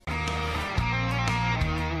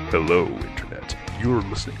Hello, Internet. You're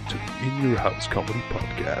listening to the In Your House Comedy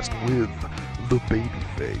Podcast with the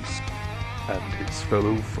Babyface and his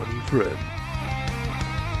fellow funny friend.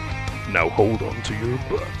 Now hold on to your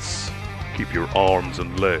butts. Keep your arms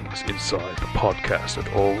and legs inside the podcast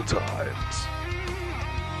at all times.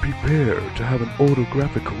 Prepare to have an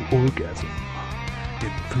autographical orgasm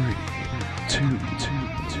in 3, 2,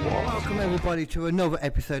 1. Welcome everybody to another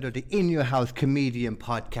episode of the In Your House Comedian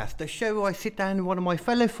Podcast, the show where I sit down with one of my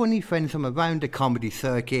fellow funny friends from around the comedy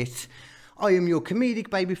circuit. I am your comedic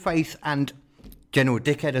babyface and general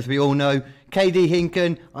dickhead, as we all know, KD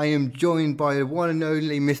Hinken. I am joined by the one and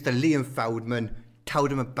only Mr. Liam Feldman. Tell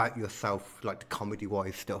them about yourself, like the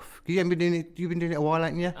comedy-wise stuff. You've been doing it a while,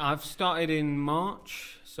 haven't you? I've started in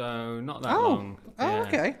March, so not that long. Oh,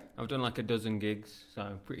 okay. I've done like a dozen gigs,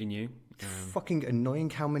 so pretty new. Fucking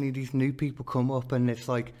annoying how many of these new people come up and it's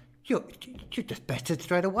like, you're just better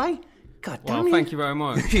straight away. God damn Well, you. thank you very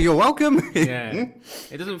much. You're welcome. Yeah,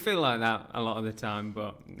 it doesn't feel like that a lot of the time,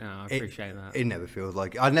 but no, I appreciate that. It never feels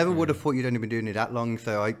like it. I never would have thought you'd only been doing it that long,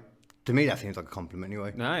 so to me that seems like a compliment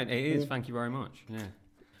anyway. No, it is. Thank you very much. Yeah,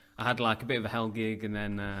 I had like a bit of a hell gig and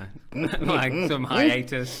then like some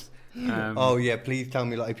hiatus. Oh yeah, please tell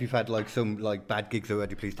me like if you've had like some like bad gigs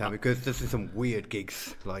already, please tell me, because this is some weird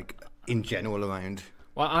gigs like in general around.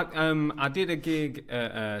 Well, I did a gig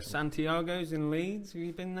at Santiago's in Leeds. Have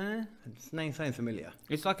you been there? Its name sounds familiar.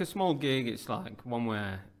 It's like a small gig. It's like one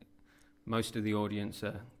where most of the audience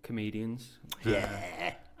are comedians.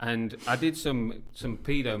 Yeah. And I did some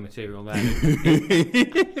pedo material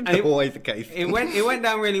there. Always the case. It went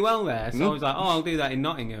down really well there. So I was like, oh, I'll do that in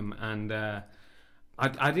Nottingham. And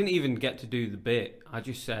I didn't even get to do the bit. I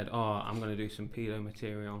just said, oh, I'm going to do some pedo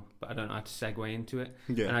material, but I don't know how to segue into it.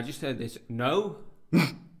 Yeah. And I just heard this, no.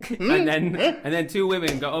 and then two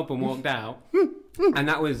women got up and walked out. And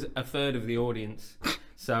that was a third of the audience.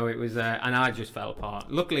 So it was, and I just fell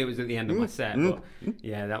apart. Luckily, it was at the end of my set, but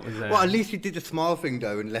yeah, that was. Well, at least you did the smile thing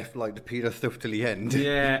though, and left like the pedo stuff till the end.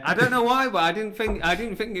 Yeah, I don't know why, but I didn't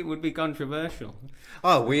think it would be controversial.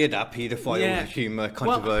 Oh, weird that paedophile humour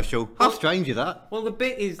controversial. How strange is that? Well, the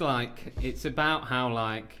bit is like it's about how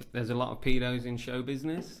like there's a lot of pedos in show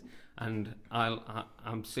business, and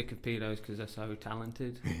I'm sick of pedos because they're so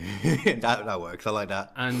talented. that works. I like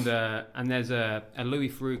that. And there's a Louis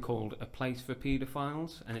Theroux called A Place for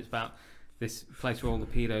Pedophiles, and it's about this place where all the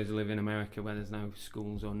pedos live in America, where there's no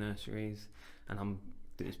schools or nurseries. And I'm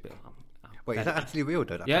this bit. Wait, is that actually real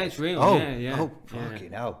though? Yeah, it's real. Oh, yeah. Oh,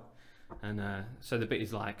 fucking hell. And so the bit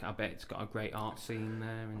is like, I bet it's got a great art scene there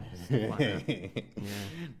and stuff like that. Yeah.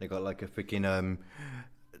 They got like a freaking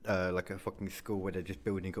like a fucking school where they're just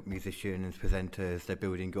building up musicians, presenters. They're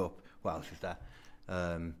building up. What else is that?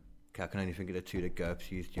 I can only think of the two that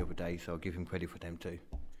GURPS used the other day, so I'll give him credit for them too.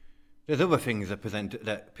 There's other things that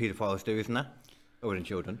paedophiles do, isn't there? Other than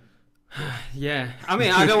children. Yeah, I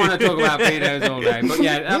mean, I don't want to talk about pedos all day, but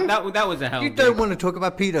yeah, that was a hell gig. You don't want to talk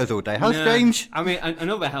about pedos all day. How strange. I mean,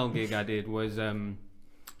 another hell gig I did was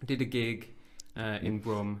did a gig in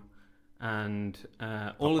Brum, and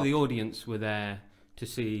all of the audience were there to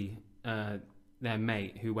see their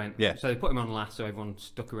mate who went. Yeah. So they put him on last, so everyone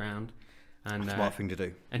stuck around. And smart thing to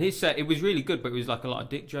do. And his set, it was really good, but it was like a lot of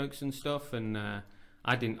dick jokes and stuff, and I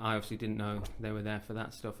obviously didn't know they were there for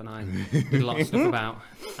that stuff, and I did a lot of stuff about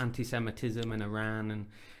anti-Semitism and Iran, and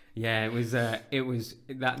yeah, it was that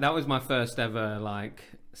was my first ever like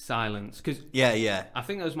silence, because I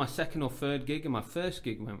think that was my second or third gig, and my first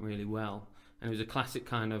gig went really well, and it was a classic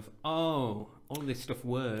kind of all this stuff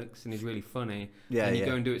works and is really funny, and you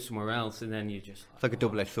go and do it somewhere else, and then you just like, it's like a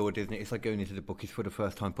double-edged sword, isn't it? It's like going into the bookies for the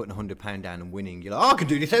first time, putting £100 down and winning. You're like, oh, I can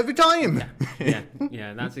do this every time.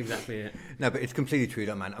 Yeah, that's exactly it. No, but it's completely true,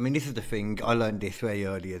 though, man. I mean, this is the thing. I learned this very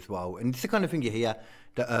early as well, and it's the kind of thing you hear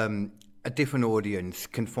that a different audience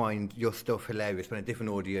can find your stuff hilarious, but a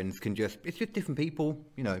different audience can it's just different people,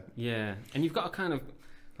 you know. Yeah, and you've got to kind of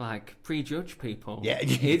like prejudge people. Yeah,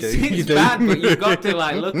 it's bad, but you've got to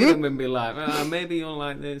like look at them and be like, maybe you'll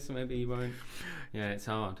like this, maybe you won't. Yeah, it's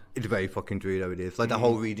hard. It's very fucking true, though. It is like the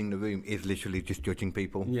whole reading the room is literally just judging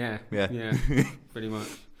people. Yeah, pretty much.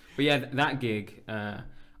 But yeah, that gig,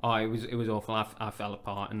 it was awful. I fell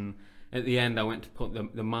apart, and at the end, I went to put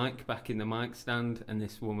the mic back in the mic stand, and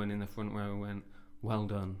this woman in the front row went, "Well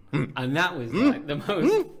done," and that was like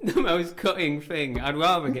the most cutting thing. I'd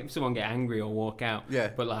rather someone get angry or walk out. Yeah.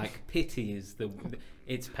 But like pity is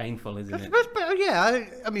it's painful, isn't it?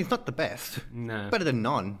 I mean, it's not the best. No. Better than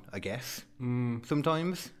none, I guess.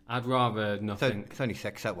 Sometimes. I'd rather nothing. It's only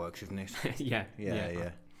sex that works, isn't it? Yeah.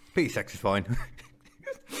 Pity sex is fine.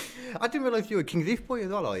 I didn't realise you were a King's Eve boy as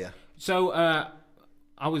well, are you? So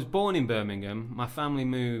I was born in Birmingham. My family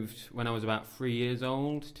moved when I was about 3 years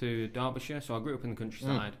old to Derbyshire, so I grew up in the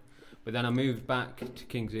countryside. But then I moved back to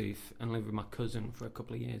Kings Heath and lived with my cousin for a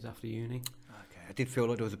couple of years after uni. Okay, I did feel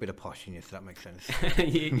like there was a bit of posh in you, so that makes sense.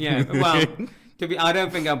 Yeah, well, I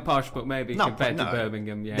don't think I'm posh, but maybe No, compared no. to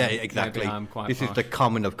Birmingham, Yeah, exactly. maybe I'm quite This posh. is the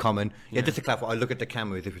common of common. Yeah, Yeah. just to clarify, I look at the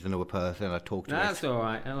camera as if it's another person and I talk to That's it. all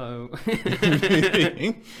right. Hello.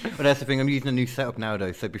 But that's the thing, I'm using a new setup now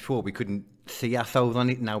though, so before we couldn't see ourselves on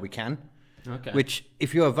it, now we can. Okay. Which,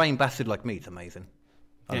 if you're a vain bastard like me, it's amazing.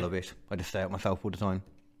 I Yeah. love it. I just stare at myself all the time.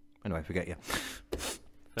 Anyway, forget you.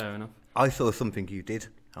 Fair enough. I saw something you did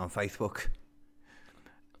on Facebook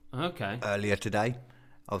Okay. earlier today.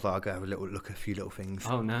 I was like, I'll go have a little look at a few little things.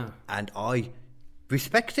 Oh no. And I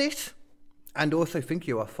respect it and also think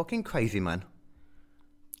you are fucking crazy, man.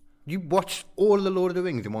 You watched all the Lord of the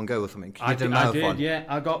Rings in one go or something? You I did a did, marathon. yeah.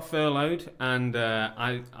 I got furloughed, and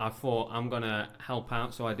I thought I'm gonna help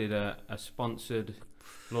out, so I did a sponsored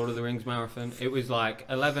Lord of the Rings marathon. It was like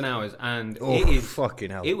 11 hours, and Oh, it is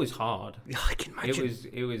fucking hell. It was hard. Yeah, I can imagine.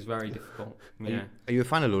 It was very difficult. Yeah. Are you a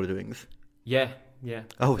fan of Lord of the Rings? Yeah.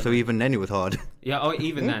 Oh, so even then it was hard. Yeah. Oh,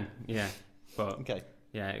 even then. Yeah. But Okay.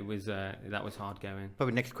 yeah, it was that was hard going.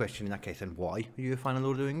 Probably next question in that case then, why are you a fan of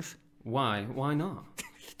Lord of the Rings? Why? Why not?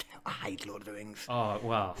 I hate Lord of the Rings. Oh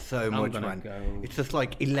well. So I'm much, gonna man. go- It's just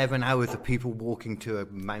like 11 hours of people walking to a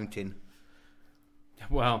mountain.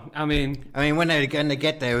 Well, I mean, When they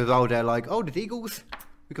get there as well, they're like, oh, there's eagles.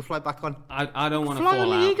 We can fly back on. I don't want to Fly on fall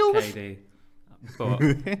the out, Eagles. KD.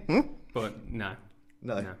 But no.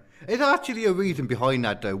 No. No. Is there actually a reason behind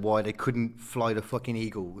that, though, why they couldn't fly the fucking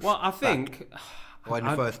eagles? Well, I think Why in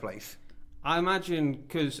the I- first place? I imagine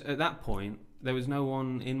because at that point there was no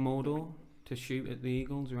one in Mordor to shoot at the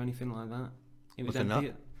eagles or anything like that. It Was there not?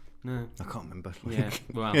 empty. No. I can't remember. Yeah.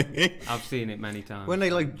 Well, I've seen it many times. When they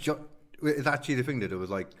it's actually the thing that there was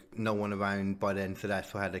like no one around by then, so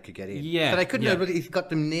that's how they could get in. Yeah, So they couldn't yeah. have really got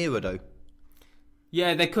them nearer though.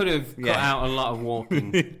 Yeah, they could have cut Yeah. out a lot of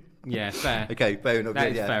walking. Yeah, fair. Okay, fair enough. That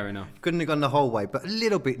is yeah. fair enough. Couldn't have gone the whole way, but a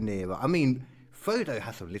little bit nearer. I mean, Frodo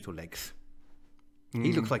has some little legs.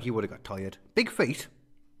 He looks like he would have got tired. Big feet,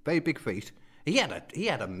 very big feet. He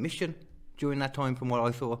had a mission during that time, from what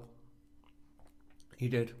I saw. He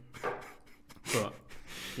did. But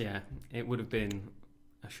yeah, it would have been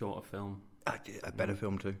a shorter film. A better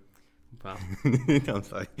film too. Well, I'm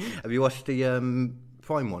sorry. Have you watched the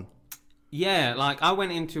Prime one? yeah, like I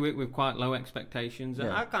went into it with quite low expectations, and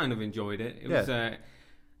Yeah. I kind of enjoyed it. It Yeah. was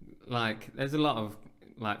like there's a lot of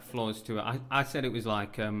like flaws to it. I said it was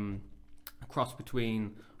like a cross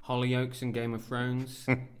between Hollyoaks and Game of Thrones.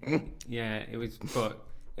 Yeah, it was, but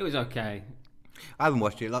it was okay. I haven't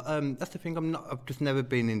watched it. Like, that's the thing. I've just never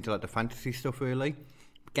been into like the fantasy stuff really.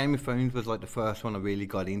 Game of Thrones was like the first one I really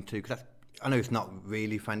got into because I know it's not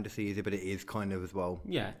really fantasy, is it? But it is kind of as well.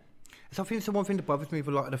 Yeah, So I think it's the one thing that bothers me with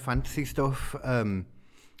a lot of the fantasy stuff.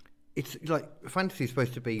 It's like fantasy is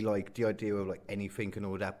supposed to be like the idea of like anything and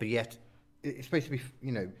all that, but yet it's supposed to be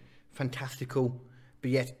fantastical. But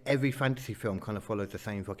yet every fantasy film kind of follows the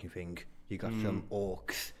same fucking thing. You got some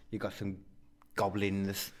orcs, you got some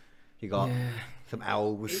goblins, you got Yeah. some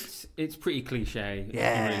elves. it's pretty cliche if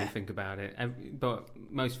Yeah. you really think about it. But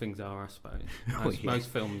most things are, I suppose. Oh, Most, yeah. most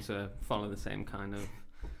films follow the same kind of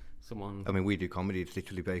someone. I mean, we do comedy. It's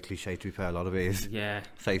literally very cliche. To be fair, a lot of it is Yeah,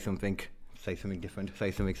 say something different, say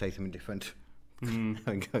something different. Mm.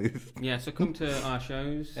 How it goes. yeah. So come to our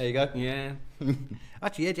shows. There you go. Yeah.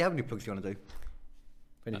 Actually, yeah, do you have any plugs you want to do?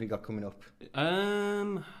 Anything got coming up?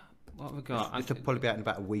 What have we got? This will probably be out in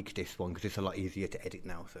about a week, this one, because it's a lot easier to edit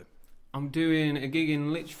now. So I'm doing a gig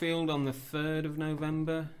in Lichfield on the 3rd of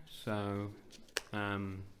November. So,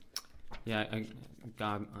 yeah, a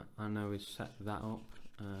guy I know has set that up.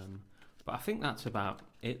 But I think that's about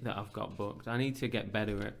it that I've got booked. I need to get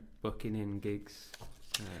better at booking in gigs.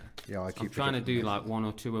 yeah, I'm trying to do like 1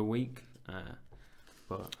 or 2 a week.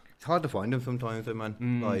 But it's hard to find them sometimes, though, man.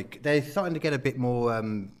 Mm. Like they're starting to get a bit more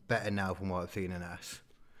better now from what I've seen in us.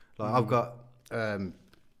 Like I've got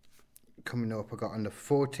coming up. I got on the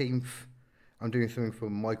 14th. I'm doing something for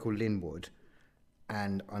Michael Linwood,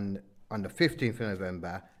 and on the 15th of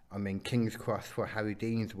November, I'm in King's Cross for Harry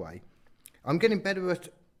Dean's Way. I'm getting better at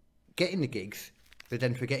getting the gigs, but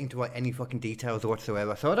then forgetting to write any fucking details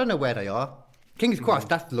whatsoever. So I don't know where they are. King's Cross,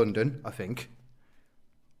 that's London, I think.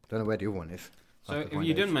 Don't know where the other one is. I'll so, have to have find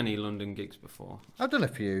you out. done many London gigs before? I've done a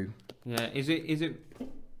few. Yeah. Is it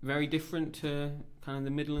very different to kind of the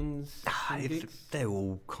Midlands gigs? They're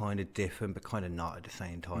all kind of different, but kind of not at the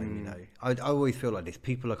same time, Hmm. you know. I always feel like this.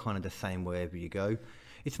 People are kind of the same wherever you go.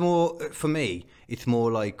 It's more, for me, it's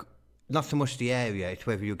more like not so much the area, it's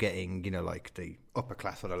whether you're getting, like the upper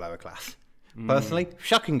class or the lower class. Personally,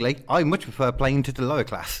 shockingly, I much prefer playing to the lower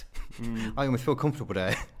class. I almost feel comfortable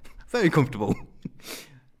there. Very comfortable.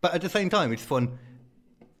 But at the same time, it's fun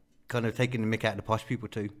kind of taking the mick out of the posh people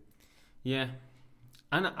too. Yeah.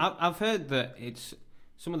 And I've heard that it's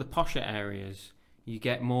some of the posher areas you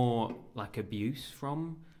get more like abuse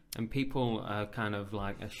from, and people are kind of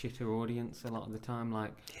like a shitter audience a lot of the time.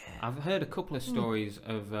 Like, I've heard a couple of stories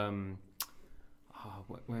of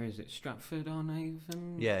where is it?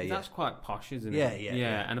 Stratford-on-Avon? Yeah, That's quite posh, isn't Yeah, it?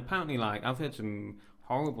 yeah. And apparently, like, I've heard some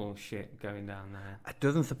horrible shit going down there. It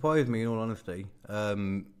doesn't surprise me, in all honesty.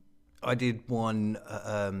 I did one.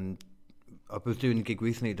 I was doing a gig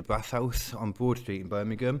recently at the Brass House on Broad Street in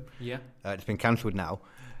Birmingham. Yeah. It's been cancelled now.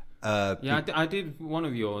 I did one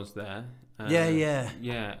of yours there. Yeah.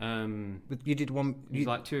 But you did one. It was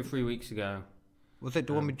like 2 or 3 weeks ago. Was it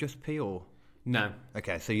the one with Just P or? No.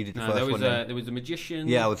 Okay, so you did the No, first one. there was a magician.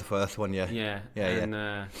 Yeah, I was the first one. Yeah. And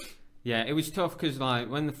it was tough because like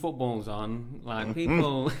when the football's on, like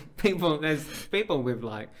people, there's people with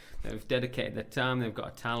like they've dedicated their time, they've got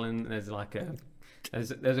a talent. There's like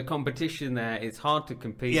there's a competition there. It's hard to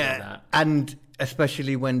compete with that. And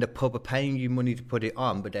especially when the pub are paying you money to put it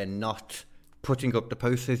on, but they're not putting up the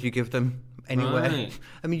posters you give them anywhere. Right.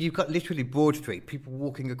 I mean, you've got literally Broad Street, people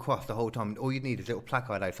walking across the whole time. All you need is a little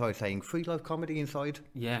placard outside saying "Free Live Comedy" inside.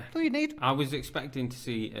 Yeah. That's all you need. I was expecting to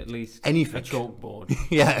see at least Anything. a chalkboard.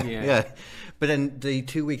 Yeah. But then the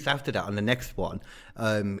 2 weeks after that, on the next one,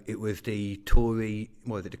 it was the Tory,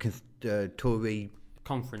 the Tory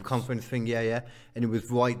conference thing, and it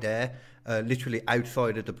was right there, literally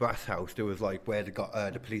outside of the Brass House. There was like where they got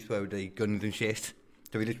the police were with the guns and shit.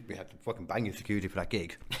 So we literally had to fucking bang in security for that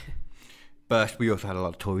gig. But we also had a lot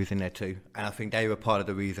of Tories in there too, and I think they were part of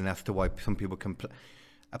the reason as to why some people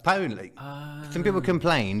apparently some people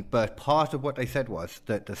complained, but part of what they said was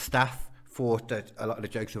that the staff thought that a lot of the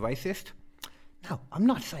jokes were racist. Now, I'm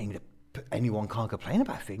not saying that anyone can't complain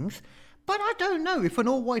about things, but I don't know if an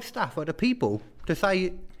all-white staff are the people to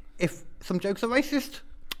say if some jokes are racist.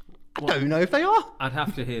 I don't know if they are. I'd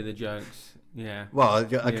have to hear the jokes. Yeah. Well,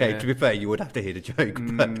 okay, Yeah. to be fair, you would have to hear the joke.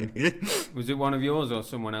 But Was it one of yours or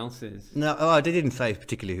someone else's? no, they didn't say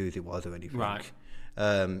particularly whose it was or anything. Right.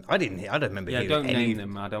 I don't remember hearing Don't any... name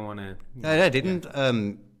them. I don't want to. No, they didn't.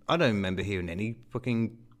 I don't remember hearing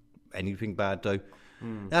anything bad, though.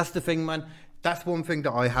 That's the thing, man. That's one thing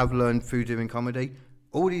that I have learned through doing comedy.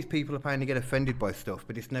 All these people apparently get offended by stuff,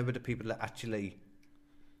 but it's never the people that actually...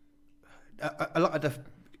 A lot of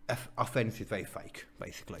the offence is very fake,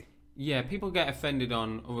 basically. Yeah, people get offended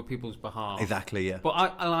on other people's behalf. Exactly, yeah.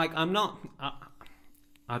 But I'm not.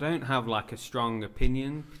 I don't have like a strong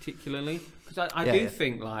opinion particularly because I do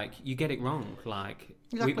think like you get it wrong. Like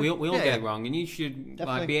Exactly. we all get it wrong, and you should Definitely.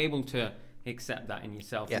 like be able to accept that in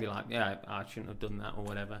yourself and be like, I shouldn't have done that or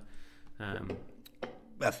whatever.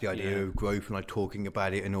 That's the idea of growth and like talking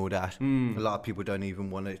about it and all that. A lot of people don't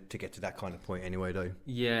even want it to get to that kind of point anyway, though.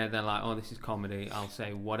 Yeah, they're like, oh, this is comedy. I'll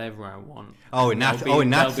say whatever I want. Oh, in that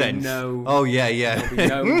sense. There'll be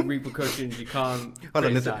no repercussions. You can't. Hold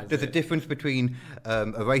on, criticize there's a it. difference between a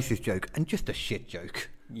racist joke and just a shit joke.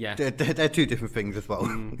 Yeah. They're two different things as well.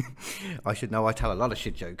 I should know I tell a lot of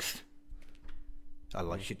shit jokes. I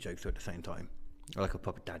like shit jokes at the same time. I like a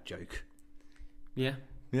proper dad joke. Yeah.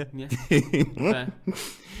 Yeah. Yeah. Fair.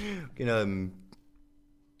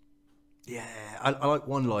 I like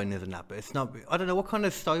one-liners and that, but it's not... I don't know, what kind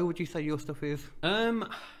of style would you say your stuff is?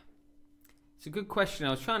 It's a good question.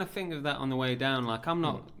 I was trying to think of that on the way down. Like, I'm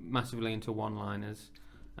not massively into one-liners.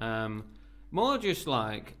 More just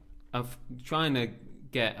like of trying to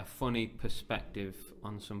get a funny perspective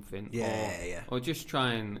on something. Or just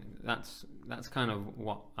try and that's kind of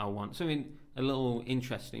what I want. Something a little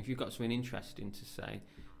interesting. If you've got something interesting to say,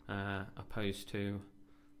 opposed to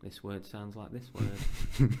this word sounds like this word,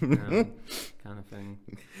 kind of thing.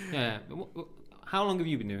 Yeah. How long have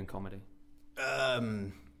you been doing comedy?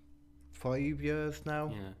 5 years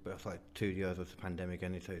now. Yeah. But it's like 2 years of the pandemic,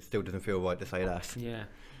 and so it still doesn't feel right to say that. Yeah.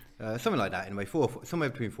 Something like that anyway. Somewhere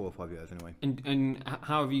between 4 or 5 years anyway. And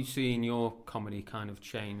how have you seen your comedy kind of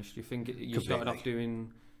change? Do you think you started off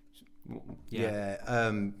doing?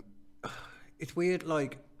 It's weird.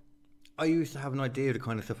 Like, I used to have an idea of the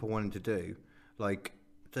kind of stuff I wanted to do, like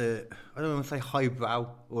I don't want to say highbrow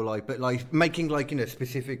or like, but like making like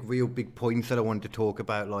specific real big points that I wanted to talk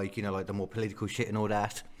about, like like the more political shit and all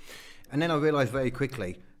that. And then I realised very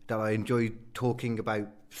quickly that I enjoy talking about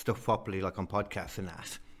stuff properly, like on podcasts and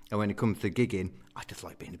that. And when it comes to gigging, I just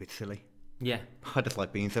like being a bit silly. Yeah. I just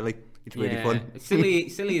like being silly. It's really fun.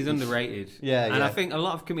 Silly is underrated. Yeah, and yeah. I think a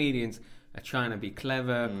lot of comedians are trying to be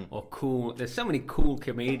clever or cool. There's so many cool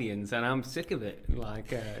comedians, and I'm sick of it.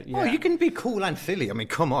 Like, yeah. Oh, you can be cool and silly. I mean,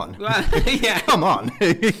 come on. Well, yeah. Come on.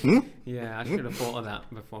 Yeah, I should have thought of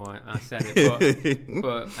that before I said it.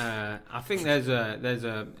 But I think there's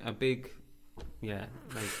a big, yeah.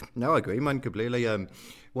 No, I agree, man, completely.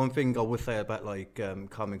 One thing I would say about like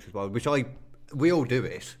comics as well, which we all do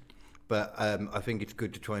it, but I think it's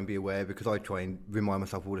good to try and be aware, because I try and remind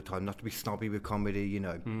myself all the time not to be snobby with comedy. You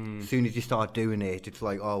know, as soon as you start doing it, it's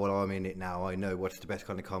like, oh well, I'm in it now. I know what's the best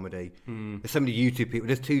kind of comedy. There's so many YouTube people.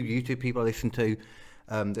 There's 2 YouTube people I listen to.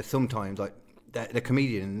 There's sometimes like they're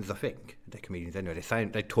comedians. I think they're comedians anyway.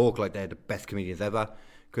 They talk like they're the best comedians ever,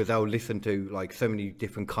 because they'll listen to like so many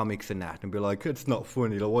different comics and that, and be like, it's not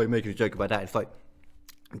funny. Like, why are you making a joke about that? It's like,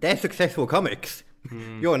 they're successful comics.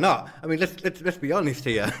 You're not. I mean, let's be honest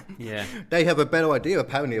here. Yeah. They have a better idea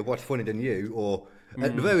apparently of what's funny than you, or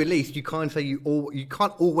at the very least, you can't say you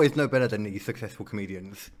can't always know better than these successful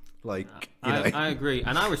comedians. Like, you know. I agree,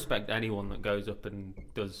 and I respect anyone that goes up and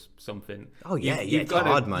does something. Oh yeah, you've it's got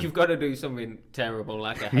hard, man. You've got to do something terrible,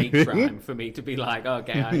 like a hate crime, for me to be like,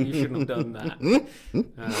 okay, you shouldn't have done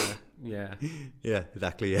that. Yeah. Yeah,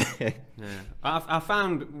 exactly. Yeah. Yeah. I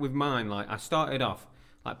found with mine, like, I started off,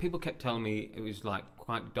 like, people kept telling me it was like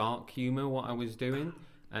quite dark humor what I was doing,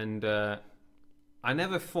 and I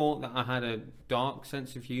never thought that I had a dark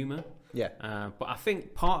sense of humor. Yeah. But I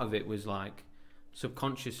think part of it was like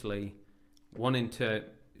subconsciously wanting to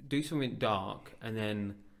do something dark, and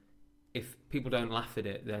then if people don't laugh at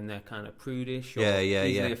it, then they're kind of prudish or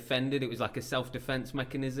easily offended. It was like a self-defense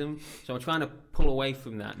mechanism. So I'm trying to pull away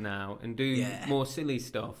from that now and do more silly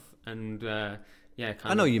stuff. And I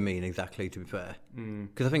know what you mean, exactly, to be fair.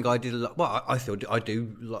 Because I think I did a lot. Well, I still do. I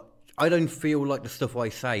do. Like, I don't feel like the stuff I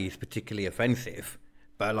say is particularly offensive,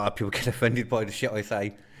 but a lot of people get offended by the shit I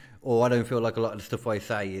say. Or I don't feel like a lot of the stuff I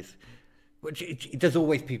say is... Which there's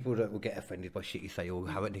always people that will get offended by shit you say or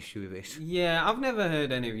have an issue with it. Yeah, I've never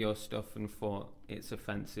heard any of your stuff and thought it's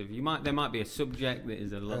offensive. There might be a subject that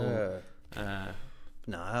is a little...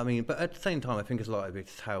 No, I mean, but at the same time, I think it's a lot of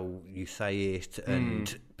it's how you say it,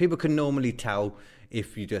 and people can normally tell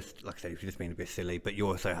if you just, like I said, if you're just being a bit silly, but you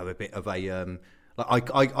also have a bit of a... Like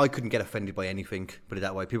I couldn't get offended by anything, put it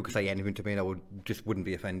that way. People could say anything to me and I wouldn't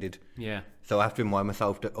be offended. Yeah. So I have to remind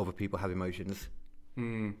myself that other people have emotions.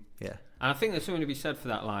 Yeah. And I think there's something to be said for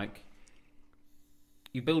that, like,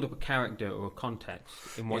 you build up a character or a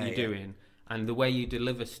context in what you're doing, and the way you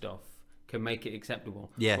deliver stuff can make it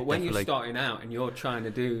acceptable. Yeah, but when you're starting out and you're trying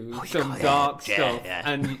to do some dark stuff,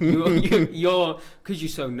 and you're because you're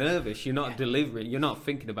so nervous, you're not delivering, you're not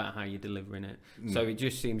thinking about how you're delivering it, so it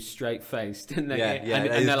just seems straight-faced, and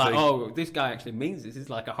they're like, oh, this guy actually means this.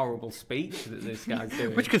 It's like a horrible speech that this guy's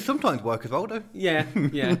doing. Which can sometimes work as well, though. Yeah.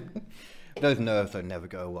 Those nerves don't never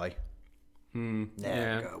go away.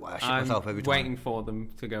 Never go away. I shit myself every time. Waiting for them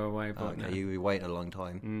to go away, but you wait a long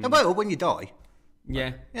time. Well, when you die.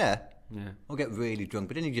 Yeah. I'll get really drunk,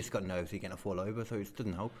 but then you just got nerves, you're going to fall over, so it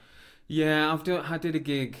doesn't help. Yeah, I did a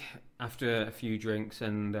gig after a few drinks,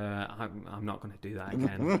 and I'm not going to do that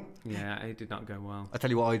again. Yeah, it did not go well. I tell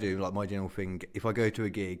you what I do, like my general thing, if I go to a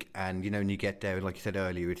gig and, when you get there, like you said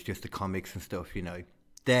earlier, it's just the comics and stuff,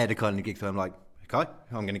 they're the kind of gigs where I'm like, okay,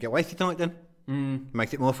 I'm going to get wasted tonight then.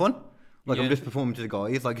 Makes it more fun. Like, I'm just performing to the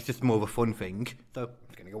guys, like, it's just more of a fun thing, so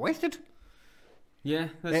I'm going to get wasted. Yeah,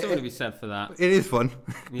 there's something to be said for that. It is fun.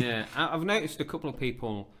 Yeah, I've noticed a couple of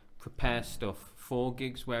people prepare stuff for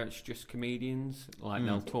gigs where it's just comedians. Like,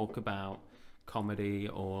 they'll talk about comedy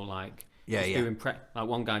or, like... like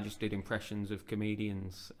one guy just did impressions of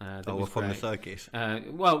comedians. From the circus?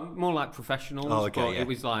 Well, more like professionals, but it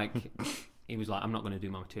was like... He was like, I'm not going to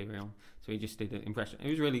do my material. So he just did an impression. It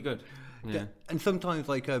was really good. Yeah. And sometimes,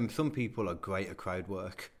 like, some people are great at crowd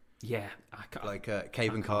work. Yeah. Like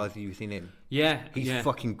Caven Cars, you've seen him? Yeah. He's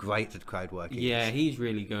fucking great at crowd work. Yeah, he's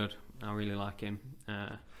really good. I really like him.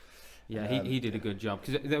 He did a good job.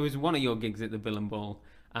 Because there was one of your gigs at the Bill and Bull,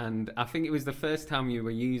 and I think it was the first time you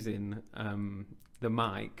were using the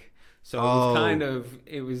mic. So it was kind of...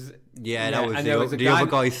 It was... Yeah, that was the other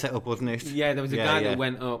guy's setup, wasn't it? Yeah, there was a guy that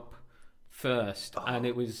went up first, and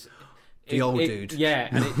it was... The old dude. Yeah,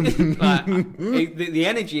 and the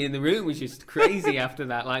energy in the room was just crazy after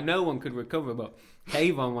that. Like, no one could recover, but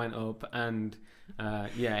Kayvon went up, and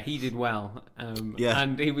he did well.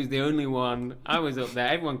 And he was the only one. I was up there.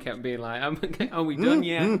 Everyone kept being like, are we done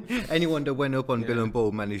yet? Anyone that went up on Bill and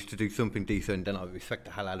Bull managed to do something decent, then I respect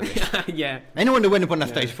the hell out of it. Yeah. Anyone that went up on that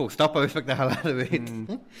stage full stop, I respect the hell out of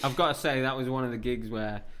it. I've got to say, that was one of the gigs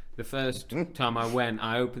where The first time I went,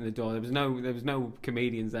 I opened the door. There was no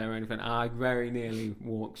comedians there or anything. I very nearly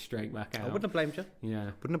walked straight back out. I wouldn't have blamed you.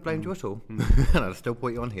 Yeah. Wouldn't have blamed you at all. And I'd still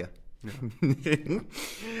put you on here.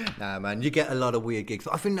 Nah, man, you get a lot of weird gigs.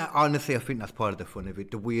 I think that's part of the fun of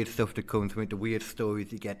it. The weird stuff that comes from it, the weird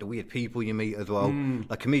stories you get, the weird people you meet as well.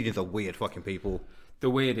 Like, comedians are weird fucking people. The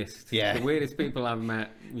weirdest. Yeah. The weirdest people I've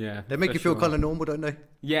met. Yeah. They make you feel kind of normal, don't they?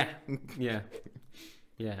 Yeah. Yeah.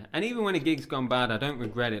 Yeah. And even when a gig's gone bad, I don't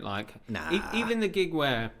regret it. Like, even the gig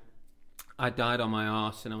where I died on my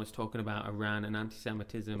arse and I was talking about Iran and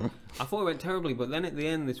anti-Semitism, I thought it went terribly, but then at the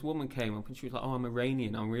end this woman came up and she was like, "Oh, I'm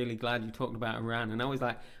Iranian, I'm really glad you talked about Iran." And I was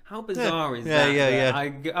like, how bizarre is that? Yeah. I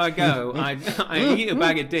eat a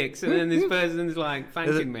bag of dicks and then this person's like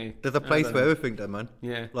thanking me. There's a place for everything though, man.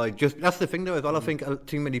 Yeah. Like, that's the thing though as well. I think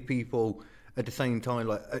too many people at the same time,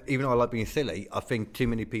 like, even though I like being silly, I think too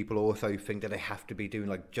many people also think that they have to be doing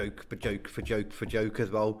like joke for joke as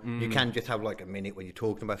well. You can just have like a minute when you're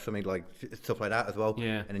talking about something, like stuff like that as well.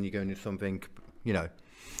 Yeah. And then you go into something, you know.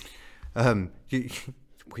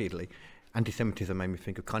 Weirdly, anti-Semitism made me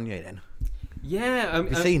think of Kanye then. Yeah, Have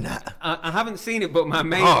you seen that? I haven't seen it, but my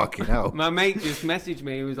mate, my mate just messaged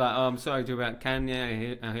me. He was like, "Oh, I'm sorry to about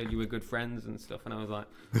Kanye. I heard you were good friends and stuff." And I was like,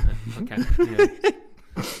 "Okay." Yeah.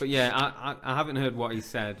 But yeah, I haven't heard what he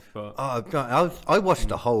said. But I watched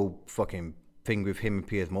the whole fucking thing with him and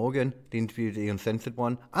Piers Morgan, the interview, the uncensored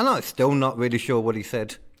one, and I'm still not really sure what he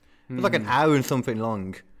said. It was like an hour and something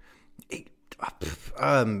long.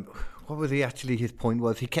 What was he actually? His point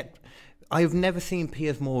was I've never seen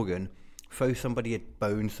Piers Morgan throw somebody a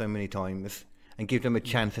bone so many times and give them a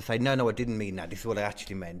chance to say, no, I didn't mean that. This is what I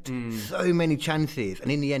actually meant. So many chances,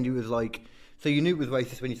 and in the end, he was like, "So you knew it was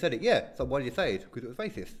racist when you said it?" "Yeah." "So why did you say it?" "Because it was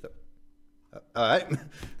racist." So, all right.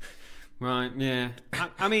 Right, yeah.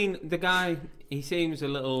 I mean, the guy, he seems a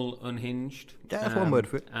little unhinged. That's one word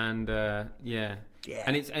for it. And yeah.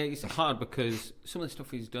 And it's hard because some of the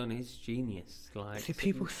stuff he's done is genius. Like, see,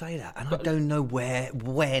 people say that, and I don't know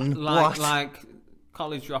when, like, what. Like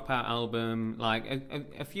College Dropout album, like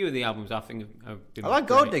a few of the albums I think have been. I like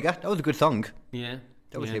Gold Digger. That was a good song. Yeah.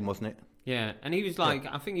 That was him, wasn't it? Yeah, and he was like,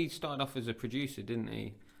 I think he started off as a producer, didn't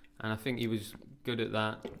he? And I think he was good at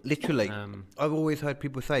that. Literally, I've always heard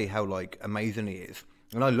people say how like amazing he is,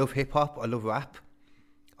 and I love hip hop. I love rap.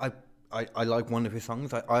 I like one of his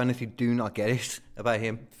songs. I honestly do not get it about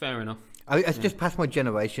him. Fair enough. It's just past my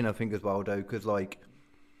generation, I think, as well, though, because like,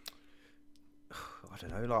 I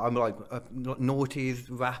don't know, like I'm like Naughty's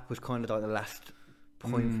rap was kind of like the last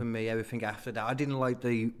point for me. Everything after that, I didn't like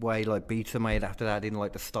the way like beats are made after that. I didn't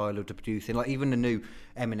like the style of the producing. Like even the new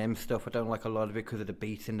Eminem stuff, I don't like a lot of it because of the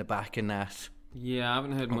beats in the back and that. Yeah, I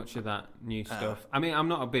haven't heard much of that new stuff. I mean, I'm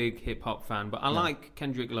not a big hip hop fan, but I like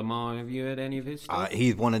Kendrick Lamar. Have you heard any of his stuff?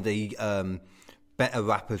 He's one of the better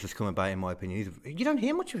rappers that's come about, in my opinion. You don't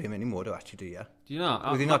hear much of him anymore, though, actually, do you? Do you know?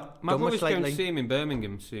 My brother's going to see him in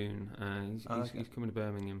Birmingham soon. He's coming to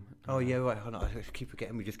Birmingham. Oh, yeah, right. Hold on. I keep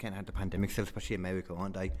forgetting we just getting out of the pandemic still, especially America,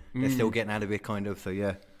 aren't they? They're still getting out of it, kind of, so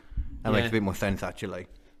yeah. That makes a bit more sense, actually.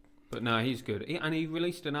 But no, he's good. And he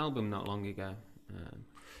released an album not long ago.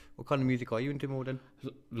 What kind of music are you into more than?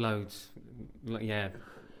 Loads. Yeah.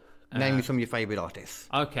 Name me some of your favourite artists.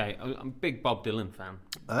 Okay, I'm a big Bob Dylan fan.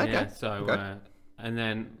 Okay. Yeah, so, and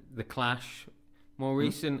then The Clash. More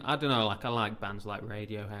recent, I don't know, like I like bands like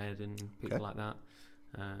Radiohead and people like that.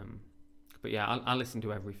 But yeah, I listen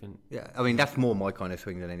to everything. Yeah, I mean, that's more my kind of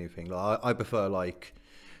swing than anything. Like, I prefer, like,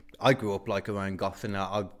 I grew up like around goth and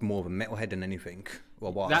I'm more of a metalhead than anything.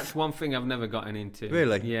 Well, what? That's one thing I've never gotten into.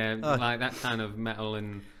 Really? Yeah, like that kind of metal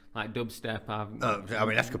and like dubstep. I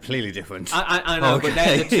mean, that's completely different. I know, but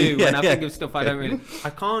they're the two. When I think of stuff, I don't really.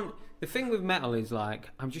 I can't. The thing with metal is like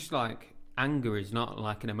I'm just like anger is not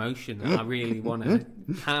like an emotion that I really want to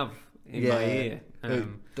have in my ear.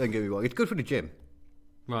 Don't get me wrong, it's good for the gym.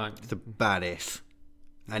 Right. It's the baddest.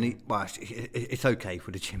 And it's okay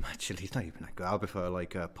for the gym, actually. It's not even that good. I prefer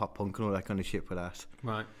like pop punk and all that kind of shit for that.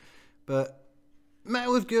 Right. But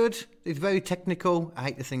metal is good. It's very technical. I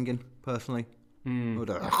hate the singing, personally.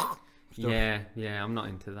 Yeah, I'm not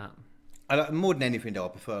into that. More than anything, though, I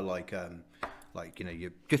prefer like you know,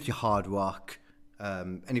 your hard rock,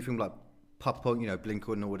 anything like pop punk, you know, Blink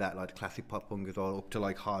and all that, like the classic pop punk as well, up to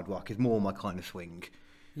like hard rock is more my kind of swing.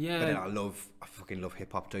 Yeah. But then I fucking love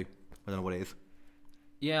hip hop too. I don't know what it is.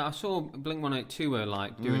 Yeah, I saw Blink-182 were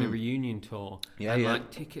like doing a reunion tour. Yeah, and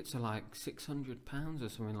like tickets are like £600 or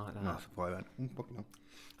something like that. No, that's surprising.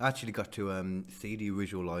 I actually got to see the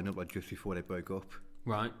original lineup like just before they broke up.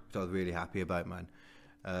 Right. So I was really happy about, man.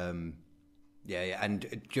 Yeah,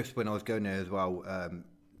 and just when I was going there as well,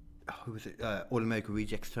 who was it? All American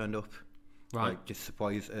Rejects turned up. Right. Like just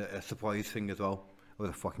a surprise thing as well. It was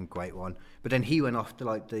a fucking great one. But then he went off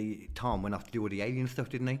to Tom went off to do all the alien stuff,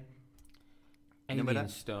 didn't he? Remember Alien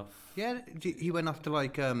that? stuff. Yeah, he went off to I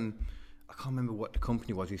can't remember what the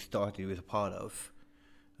company was he started. He was a part of.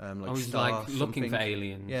 I was Star like looking something. for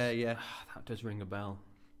aliens. Yeah. That does ring a bell.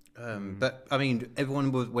 But I mean,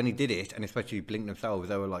 everyone was when he did it, and especially Blink themselves,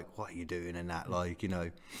 they were like, "What are you doing?" and that,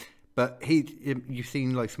 But you've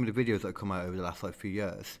seen like some of the videos that have come out over the last few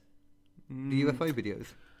years, the UFO videos.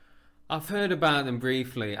 I've heard about them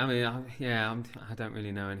briefly. I mean, I don't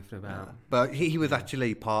really know anything about. But he was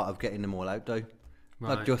actually part of getting them all out, though.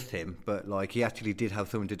 Right. Not just him, but he actually did have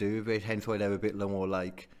something to do with it. Hence why they were a bit more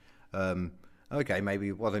okay, maybe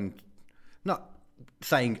it wasn't not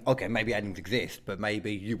saying okay, maybe aliens exist, but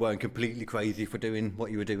maybe you weren't completely crazy for doing what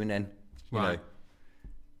you were doing then. Right.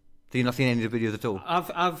 So you've not seen any of the videos at all?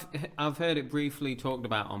 I've heard it briefly talked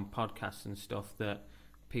about on podcasts and stuff that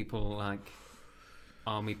people like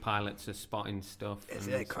army pilots are spotting stuff.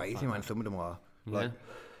 They're crazy, man. Some of them are. The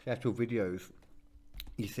actual videos,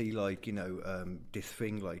 you see this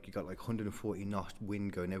thing you got 140 knot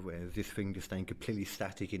wind going everywhere. There's this thing just staying completely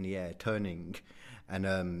static in the air, turning,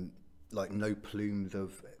 and no plumes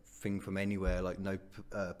of thing from anywhere, no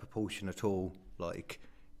propulsion at all.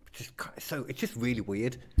 It's just really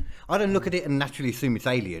weird. I don't look at it and naturally assume it's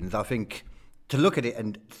aliens. I think to look at it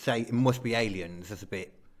and say it must be aliens, that's a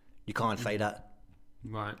bit. You can't say that.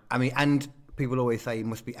 Right. I mean, and people always say it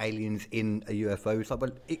must be aliens in a UFO. It's well,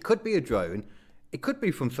 it could be a drone. It could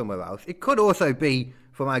be from somewhere else. It could also be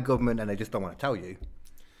from our government and they just don't want to tell you.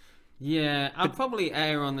 Yeah, I'd probably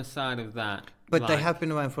err on the side of that. But they have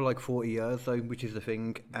been around for 40 years, though, which is the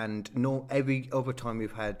thing. And every other time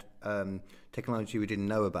we've had technology we didn't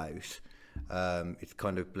know about, it's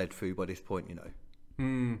kind of bled through by this point,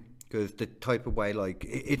 Because the type of way,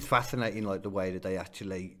 it's fascinating, the way that they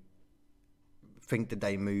actually think that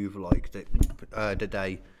they move, that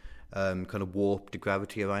they kind of warp the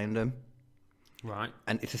gravity around them. Right.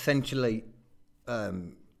 And it's essentially,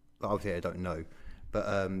 obviously I don't know, but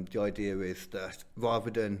the idea is that rather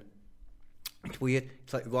than, it's weird,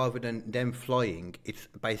 it's rather than them flying, it's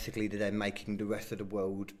basically that they're making the rest of the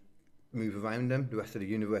world move around them, the rest of the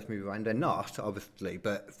universe move around. They're not, obviously,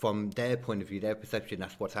 but from their point of view, their perception,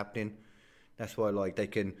 that's what's happening. That's why they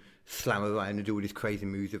can slam around and do all these crazy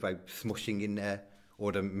moves without smushing in there,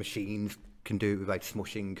 or the machines can do it without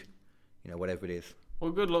smushing, whatever it is.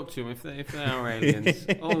 Well, good luck to them if they are aliens.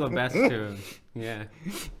 All the best to them. Yeah.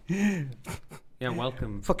 Yeah,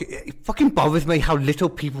 welcome. It fucking bothers me how little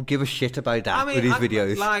people give a shit about that with these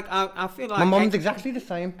videos. I feel like my mum's exactly the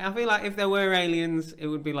same. I feel like if there were aliens, it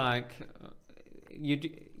would be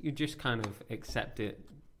you just kind of accept it.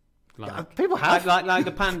 People have like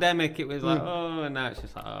the pandemic. It was and now it's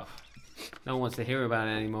just no one wants to hear about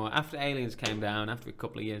it anymore. After aliens came down, after a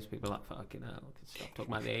couple of years, people were like, fucking hell, stop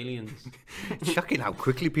talking about the aliens. It's shocking how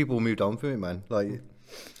quickly people moved on from it, man.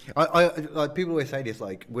 I people always say this,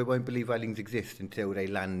 we won't believe aliens exist until they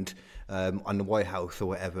land on the White House or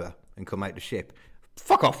whatever and come out the ship.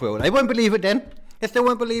 Fuck off, Will. They won't believe it then. They still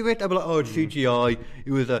won't believe it. They'll be like, oh, it's CGI.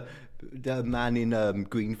 It was a man in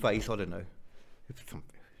green face. I don't know. It's some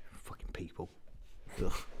fucking people.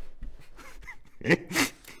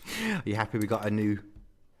 Are you happy we got a new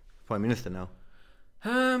Prime Minister now?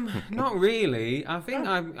 Not really. I think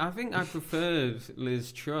I preferred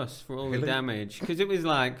Liz Truss for all the damage, because it was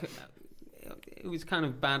it was kind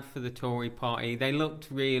of bad for the Tory party. They looked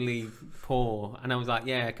really poor, and I was like,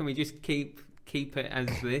 yeah, can we just keep it as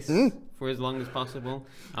this for as long as possible?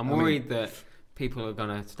 I'm worried that people are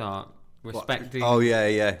gonna start respecting. Oh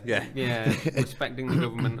yeah. Respecting the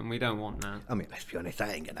government, and we don't want that. I mean, let's be honest,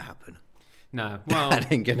 that ain't gonna happen. No, well,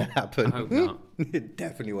 that ain't gonna happen. I hope not. It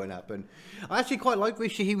definitely won't happen. I actually quite like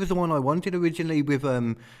Rishi. He was the one I wanted originally with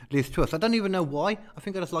Liz Truss. I don't even know why. I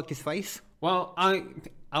think I just liked his face. Well, I'll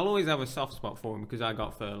always have a soft spot for him because I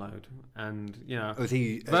got furloughed, and was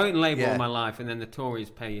he voting Labour all my life, and then the Tories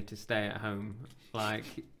pay you to stay at home.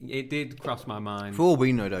 It did cross my mind. For all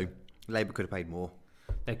we know, though, Labour could have paid more.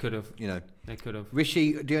 They could have. They could have.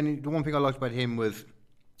 Rishi, the one thing I liked about him was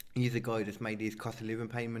he's the guy that's made these cost of living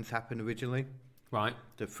payments happen originally. Right.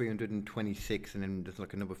 The 326, and then there's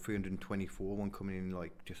another 324 one coming in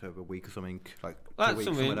just over a week or something. That's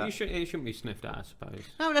something it shouldn't be sniffed at, I suppose.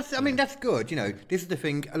 No, that's good. This is the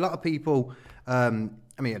thing. A lot of people.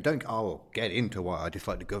 I'll get into why I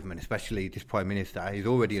dislike the government, especially this Prime Minister. He's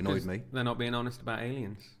already annoyed me. They're not being honest about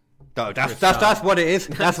aliens. No, that's what it is.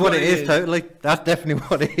 That's what it is, totally. That's definitely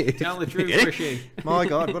what it is. Tell the truth, Rishi. My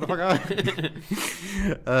God, what the fuck?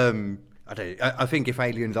 I think if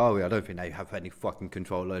aliens are real, I don't think they have any fucking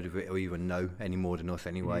control over it or even know any more than us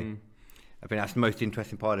anyway. I think that's the most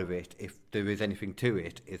interesting part of it, if there is anything to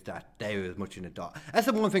it, is that they're as much in the dark. That's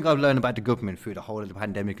the one thing I've learned about the government through the whole of the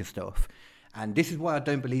pandemic and stuff. And this is why I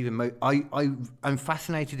don't believe in... I'm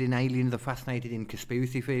fascinated in aliens, I'm fascinated in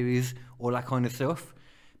conspiracy theories, all that kind of stuff.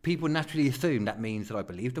 People naturally assume that means that I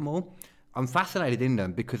believe them all. I'm fascinated in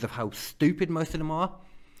them because of how stupid most of them are.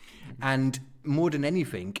 And more than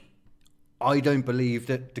anything, I don't believe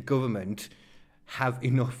that the government have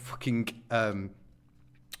enough fucking... they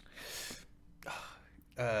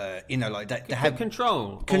have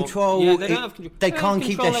control. Yeah, they don't have control. They can't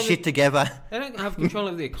keep their shit together. They don't have control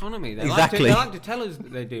of the economy. They Exactly. They like to tell us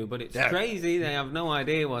that they do, but it's crazy. They have no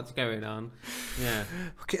idea what's going on. Yeah.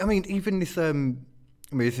 Okay, I mean, even this.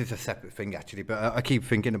 This is a separate thing actually, but I keep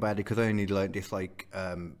thinking about it because I only learned this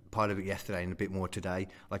part of it yesterday and a bit more today,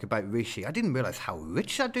 like about Rishi. I didn't realise how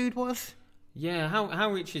rich that dude was. Yeah.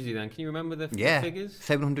 How rich is he then? Can you remember the figures?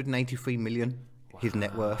 783 million. Wow. His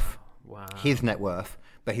net worth. Wow. His net worth.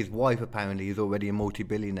 But his wife apparently is already a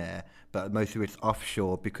multi-billionaire, but most of it's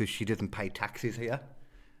offshore because she doesn't pay taxes here.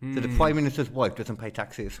 So the Prime Minister's wife doesn't pay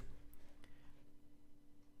taxes.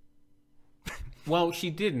 Well, she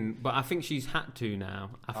didn't, but I think she's had to now.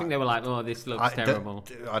 I think they were like, "Oh, this looks terrible."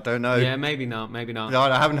 I don't know. Yeah, maybe not. No,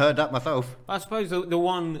 I haven't heard that myself. I suppose the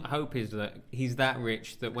one hope is that he's that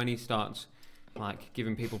rich that when he starts like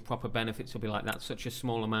giving people proper benefits, he'll be like, "That's such a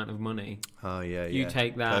small amount of money." Oh yeah, you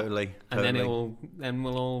take that, totally. And then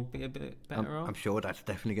we'll all be a bit better off. I'm sure that's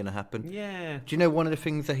definitely going to happen. Yeah. Do you know one of the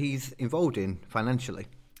things that he's involved in financially?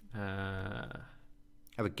 I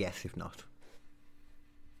have a guess, if not.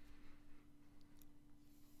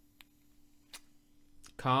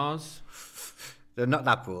 Cars. They're not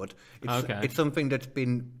that broad. It's something that's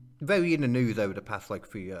been very in the news over the past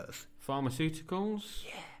few years. Pharmaceuticals.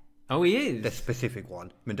 Yeah. Oh, he is? The specific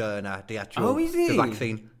one. Moderna, the actual... Oh, is he? The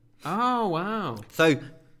vaccine. Oh, wow. So,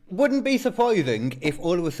 wouldn't be surprising if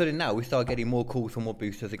all of a sudden now we start getting more calls for more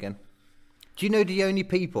boosters again. Do you know the only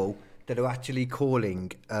people that are actually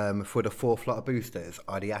calling for the fourth lot of boosters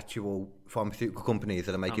are the actual pharmaceutical companies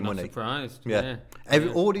that are making money? I'm not surprised. Yeah.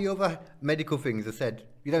 All the other medical things have said,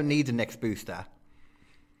 you don't need the next booster.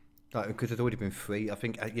 Because it's already been free. I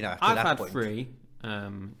think, after I've that had point. free.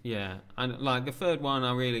 Yeah, and the third one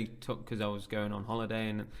I really took because I was going on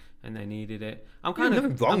holiday and they needed it. There's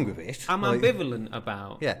nothing wrong with it. I'm ambivalent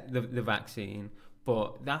about the vaccine,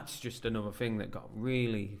 but that's just another thing that got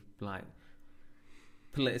really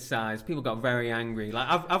politicized. People got very angry.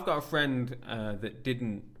 I've got a friend that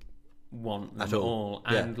didn't want them at all,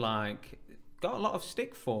 and got a lot of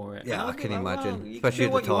stick for it. Yeah, I can imagine, especially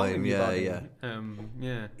at the time. Yeah.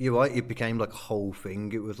 You're right. It became a whole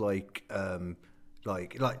thing. It was I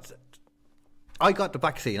got the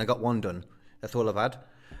vaccine. I got one done. That's all I've had.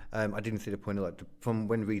 I didn't see the point of from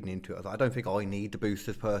when reading into it. I was I don't think I need the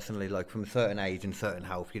boosters personally. From a certain age and certain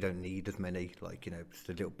health, you don't need as many. Just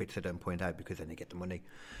the little bits I don't point out because then they get the money.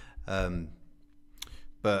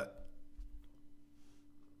 But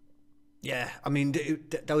yeah, I mean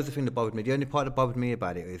that was the thing that bothered me. The only part that bothered me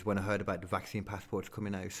about it is when I heard about the vaccine passports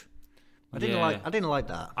coming out. I didn't like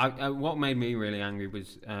that. What made me really angry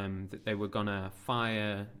was that they were gonna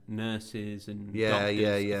fire nurses and doctors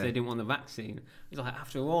if they didn't want the vaccine. It's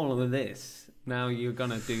after all of this, now you're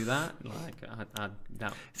gonna do that?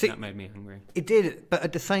 That made me angry. It did, but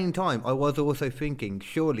at the same time, I was also thinking,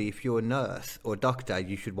 surely if you're a nurse or a doctor,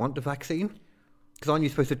 you should want the vaccine, because aren't you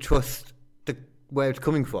supposed to trust where it's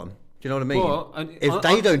coming from? Do you know what I mean? If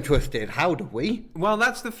they don't trust it, how do we? Well,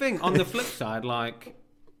 that's the thing. On the flip side,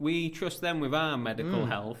 we trust them with our medical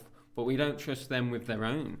health, but we don't trust them with their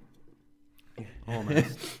own.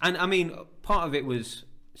 Almost. And I mean, part of it was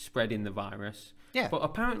spreading the virus. Yeah. But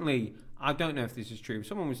apparently, I don't know if this is true.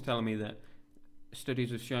 Someone was telling me that studies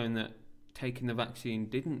have shown that taking the vaccine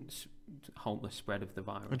didn't halt the spread of the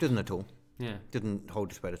virus. It doesn't at all. Yeah. Didn't hold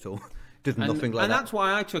the spread at all. Nothing like that. And that's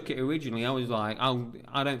why I took it originally. I was like,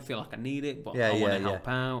 I don't feel like I need it, but I want to help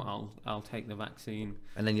out. I'll take the vaccine.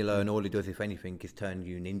 And then you learn all it does, if anything, is turn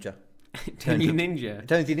you ninja. Turns you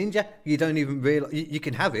ninja. You don't even realize you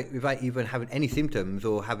can have it without even having any symptoms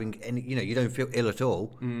or having any. You don't feel ill at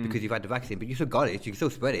all because you've had the vaccine, but you still got it. You can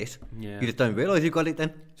still spread it. Yeah. You just don't realize you've got it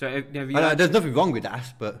then. So have you? There's nothing wrong with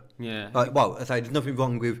that, but yeah. I say there's nothing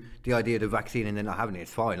wrong with the idea of the vaccine and then not having it.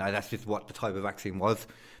 It's fine. That's just what the type of vaccine was.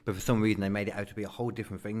 But for some reason, they made it out to be a whole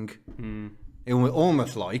different thing. It was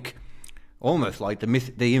almost like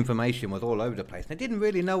the information was all over the place. They didn't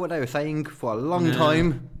really know what they were saying for a long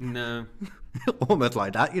time. No. Almost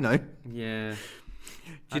like that, Yeah. Do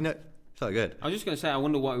you know? So good. I was just going to say, I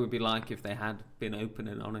wonder what it would be like if they had been open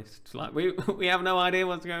and honest. We have no idea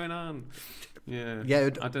what's going on. Yeah. Yeah,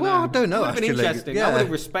 I don't well, know. I don't know, It would have been actually. interesting. Yeah. I would have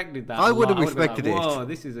respected that. I a would have lot. would've been respected it. Whoa,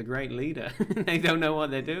 this is a great leader. They don't know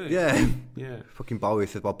what they're doing. Yeah. Yeah. Fucking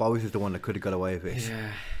Boris as well. Boris is the one that could have got away with it.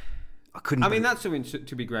 Yeah. I couldn't. I mean, that's something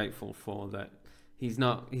to be grateful for, that he's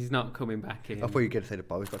not coming back in. I thought you were going to say that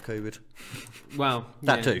Boris got COVID. Well,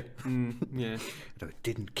 That yeah. too. Yeah. No, it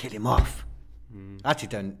didn't kill him off. I actually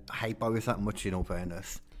don't hate Boris that much, in all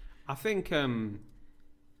fairness. I think,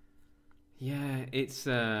 yeah, it's.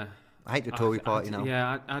 I hate the Tory party now.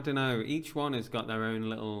 Yeah, I don't know. Each one has got their own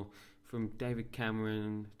little. From David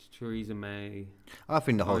Cameron to Theresa May. I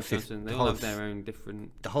think the whole Boris system. Johnson, they all have their own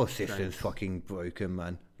different. The whole system's strengths. fucking broken,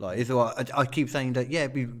 man. Like, it's what I keep saying that. Yeah,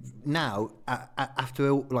 now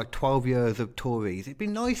after like 12 years of Tories, it'd be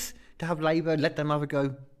nice to have Labour, let them have a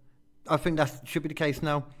go. I think that should be the case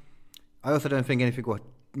now. I also don't think anything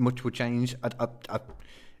much will change.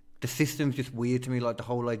 The system's just weird to me. Like the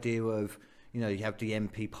whole idea of, you have the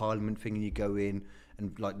MP Parliament thing, and you go in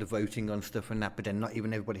and like the voting on stuff and that, but then not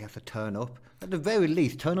even everybody has to turn up. At the very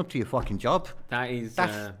least, turn up to your fucking job. That's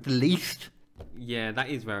the least. Yeah, that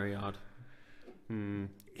is very odd.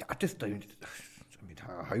 Yeah, I just don't. I mean,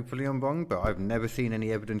 hopefully I'm wrong, but I've never seen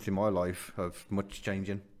any evidence in my life of much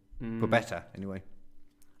changing, for better, anyway.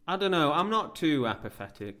 I don't know. I'm not too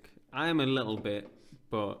apathetic. I am a little bit,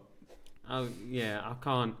 but I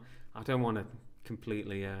can't. I don't want to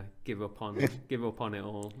completely give up on it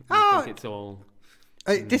all. I think it's all.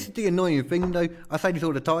 This is the annoying thing, though. I say this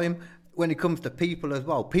all the time. When it comes to people as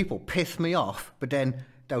well, people piss me off, but then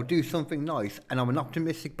they'll do something nice, and I'm an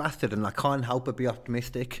optimistic bastard, and I can't help but be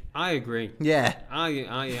optimistic. I agree. Yeah. I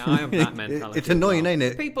have that mentality. It's annoying, as well. ain't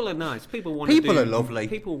it? People are nice. People want to do. People are lovely.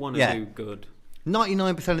 People want to Yeah. do good.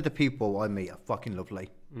 99% of the people I meet are fucking lovely.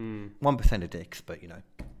 1% are dicks, but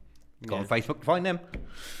go on Facebook to find them.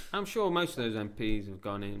 I'm sure most of those MPs have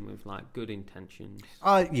gone in with like good intentions.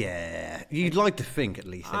 Yeah, you'd like to think at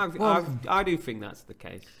least. I do think that's the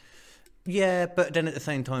case. Yeah, but then at the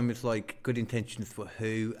same time, it's like good intentions for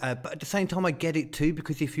who? But at the same time, I get it too,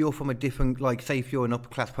 because if you're from a different, like, say, if you're an upper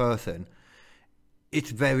class person,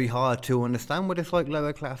 it's very hard to understand what it's like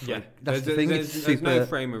lower class. Yeah, like, that's the thing. There's no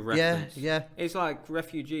frame of reference. Yeah. It's like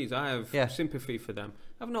refugees. I have sympathy for them.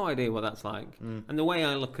 I have no idea what that's like. And the way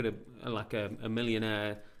I look at a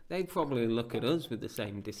millionaire, they probably look at us with the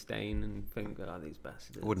same disdain and think, "Oh, these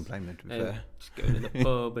bastards." I wouldn't blame them, to be fair. Just going to the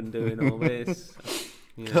pub and doing all this.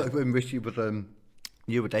 When Rishi was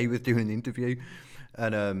the other day, was doing an interview,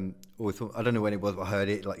 and also, I don't know when it was, but I heard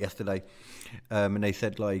it like yesterday, and they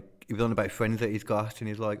said like he was on about friends that he's got, and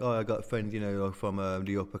he's like, "Oh, I got friends, from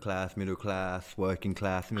the upper class, middle class, working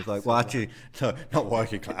class," and he's like, "Well, actually, no, not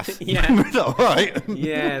working class." Yeah, is that right?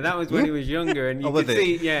 Yeah, that was when he was younger, and you could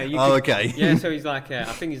see. Yeah, okay. Yeah, so he's like, I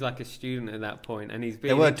think he's like a student at that point, and he's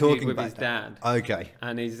being weren't interviewed talking with about his that. dad. Okay.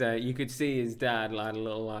 And you could see his dad like a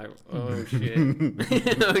little like, "Oh shit,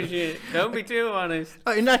 oh shit, don't be too honest."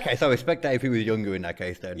 Oh, in that case, I respect that if he was younger. In that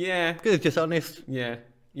case, then Yeah, because it's just honest. yeah.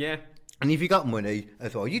 And if you got money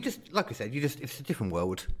as well, you just, like I said, it's a different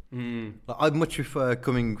world. Like, I'd much prefer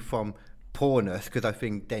coming from poorness, because I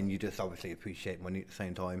think then you just obviously appreciate money at the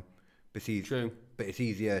same time. But True. But it's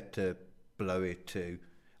easier to blow it to.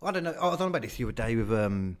 I don't know. I was on about this the other day with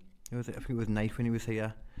who was it? I think it was Nathan who was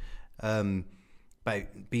here. About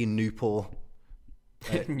being Newport.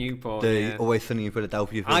 Newport. The Always Sunny in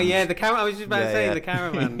Philadelphia. Oh yeah, the caravan. I was just about to say Yeah. the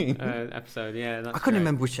caravan episode. Yeah, that's I couldn't great.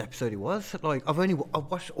 remember which episode it was. Like I've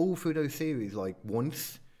watched all through those series like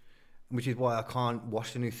once, which is why I can't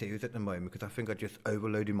watch the new series at the moment, because I think I just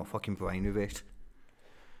overloaded my fucking brain with it.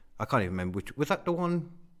 I can't even remember which was that the one.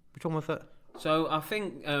 Which one was that? So I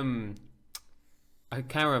think a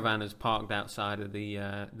caravan is parked outside of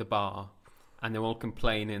the bar, and they're all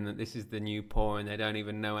complaining that this is the new poor, and they don't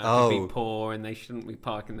even know how to be poor, and they shouldn't be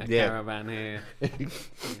parking their caravan here.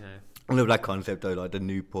 I love that concept though, like the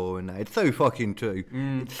new poor and that. It's so fucking true.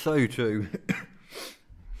 It's so true.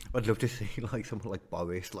 I'd love to see like someone like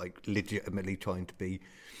Boris, like legitimately trying to be,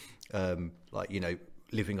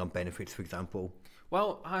 living on benefits, for example.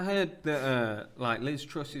 Well, I heard that like Liz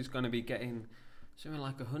Truss is going to be getting something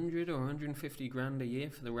like 100 or 150 grand a year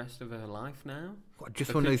for the rest of her life now. What,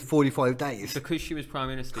 just on those 45 days? Because she was Prime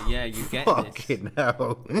Minister, yeah, you get Fucking this.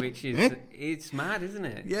 hell. Which is, it's mad, isn't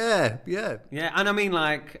it? Yeah. Yeah, and I mean,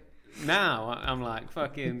 like, now I'm like,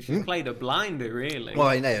 fucking, she played a blinder, really. Well,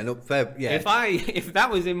 I know, look, fair, yeah. If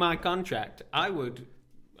that was in my contract, I would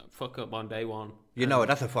fuck up on day one. You know,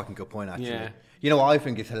 that's a fucking good point, actually. Yeah. You know what I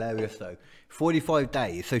think is hilarious, though? 45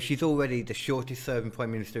 days, so she's already the shortest serving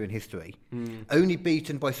Prime Minister in history. Only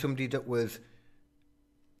beaten by somebody that was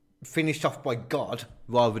finished off by God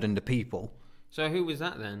rather than the people. So who was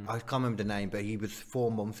that then? I can't remember the name, but he was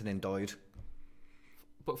 4 months and then died.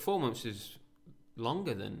 But 4 months is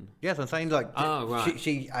longer than Yes, I'm saying like Oh, right.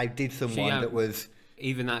 she outdid someone that was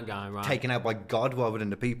even that guy, right? taken out by God rather than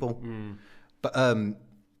the people. But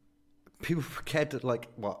people forget that like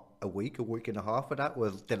a week and a half of that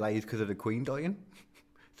was delayed because of the Queen dying,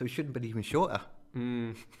 so it shouldn't be even shorter.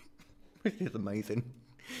 Which is amazing.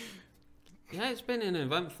 Yeah, it's been an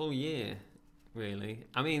eventful year, really.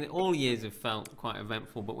 I mean, all years have felt quite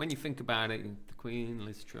eventful, but when you think about it, the Queen,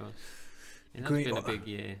 Liz Truss, it's been a big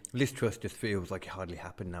year. Liz Truss just feels like it hardly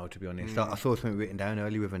happened now, to be honest. I saw something written down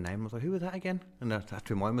earlier with her name. I was like, who was that again? And I had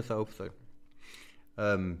to remind myself. So,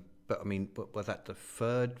 but I mean, was that the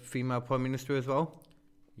third female prime minister as well?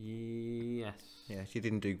 Yes. Yeah, she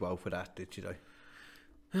didn't do well for that, did she? Though.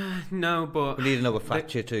 No, but We need another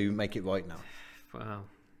Thatcher to make it right now. Well,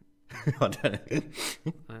 I don't know.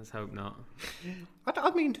 let's hope not.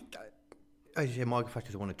 I mean, as you say, Margaret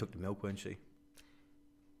Thatcher's the one who took the milk, weren't she?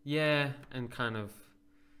 Yeah, and kind of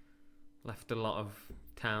left a lot of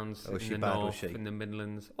towns Was she in the bad, was north, she? in the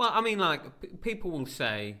Midlands. Well, I mean, like people will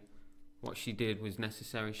say what she did was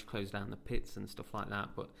necessary. She closed down the pits and stuff like that,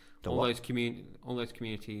 but all those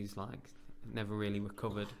communities like never really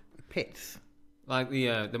recovered. Pits. Like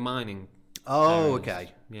the mining. Oh, areas.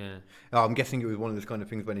 okay. Yeah. Oh, I'm guessing it was one of those kind of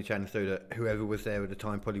things when he changed so that whoever was there at the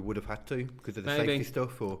time probably would have had to because of the Maybe. safety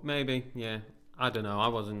stuff, or Maybe. Yeah. I don't know. I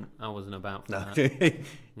wasn't about for no. that.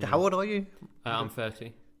 How old are you? I'm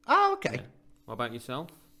 30. Oh, okay. Yeah. What about yourself?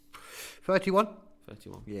 31.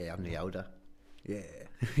 31. Yeah, I'm the elder. Yeah,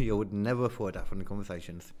 you would never afford that from the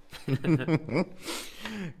conversations.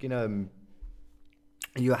 You know,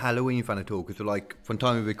 are you a Halloween fan at all? Because like from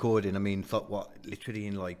time of recording, I mean, it's like what, literally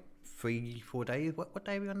in like 3-4 days. What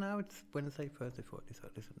day are we on now? It's Wednesday, Thursday, Friday,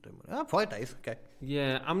 Saturday, Sunday. 5 days. Okay.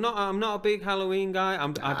 Yeah, I'm not a big Halloween guy.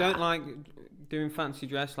 I don't like doing fancy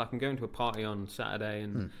dress. Like I'm going to a party on Saturday,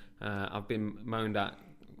 and I've been moaned at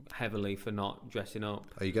heavily for not dressing up.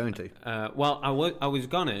 Are you going to? Well, I was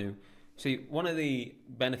gonna. See, one of the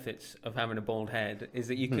benefits of having a bald head is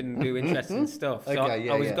that you can do interesting stuff. So Okay,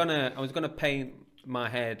 yeah, I was gonna paint my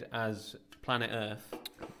head as Planet Earth.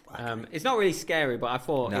 It's not really scary, but I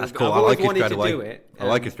thought That's cool. I've I always like it wanted straight to away. do it. I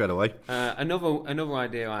like it straight away. Another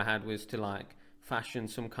idea I had was to like fashion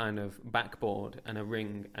some kind of backboard and a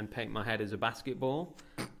ring and paint my head as a basketball.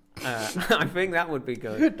 I think that would be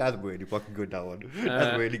good. That's really fucking good, that one.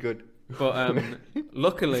 That's really good. But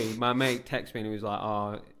luckily, my mate texted me and he was like,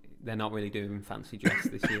 "Oh, they're not really doing fancy dress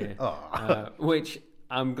this year," which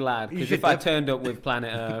I'm glad, because if I turned up with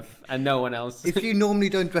Planet Earth and no one else, If you normally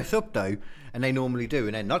don't dress up though, and they normally do,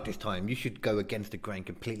 and then not this time, you should go against the grain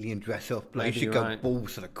completely and dress up. Like Maybe you should you're go right.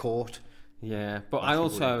 balls to the court. yeah. But I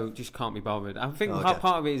also just can't be bothered. I think Okay.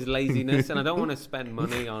 part of it is laziness, and I don't want to spend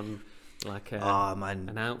money on like Man,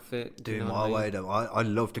 an outfit. Do you doing know my what I mean? way though. I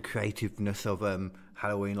love the creativeness of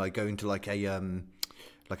Halloween, like going to like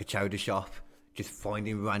a chowder shop, just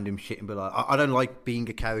finding random shit and be like, I don't like being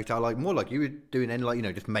a character. I like more like you were doing, then like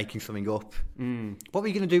just making something up. What were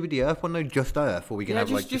you gonna do with the Earth one though? Just Earth, or were we gonna Yeah,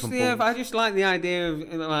 have like just different the Earth. balls? I just like the idea of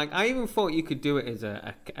like. I even thought you could do it as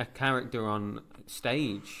a character on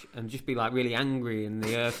stage and just be like really angry, and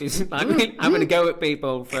the Earth is like having a go at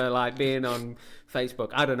people for like being on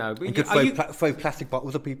Facebook. I don't know. But You could throw plastic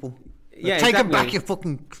bottles at people. Yeah, Take them exactly. back, you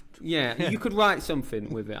fucking. Yeah, you could write something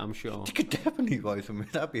with it, I'm sure. You could definitely write something.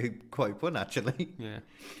 That'd be quite fun, actually. Yeah.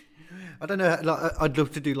 I don't know. Like, I'd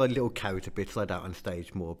love to do like little character bits like that on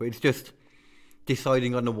stage more, but it's just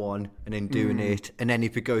deciding on the one and then doing it, and then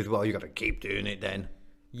if it goes well, you got to keep doing it. Then.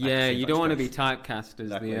 Yeah, That's you too don't much want to be stress. typecast as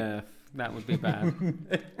Exactly. the Earth. That would be bad.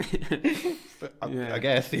 Yeah. I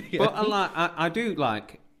guess. Yeah. But I do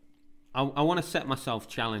like. I want to set myself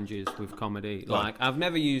challenges with comedy. Like I've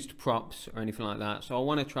never used props or anything like that, so I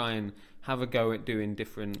want to try and have a go at doing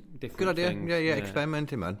different Good idea. things. Yeah,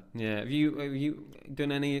 experimenting, man. Yeah. Have you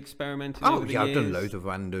done any experimenting? Oh over the yeah, I've done years? loads of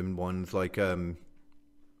random ones. Like I'm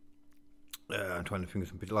trying to think of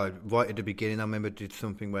something. Like right at the beginning, I remember I did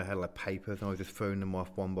something where I had like papers and I was just throwing them off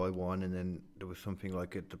one by one, and then there was something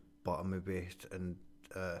like at the bottom of it, and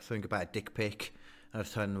something about a dick pic. And I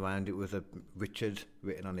was turning around, it was a Richard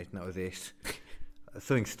written on it, and that was it.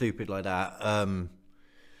 Something stupid like that. I don't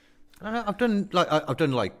know, I've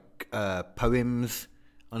done like poems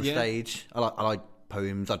on stage. I like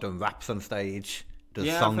poems. I've done raps on stage. Done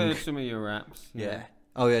Yeah, songs. I've heard some of your raps. Yeah.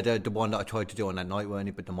 Oh yeah, the one that I tried to do on that night, weren't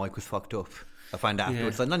it? But the mic was fucked up. I found out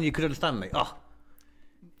afterwards. Like, none of you could understand me. Oh,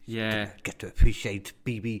 Yeah. get to appreciate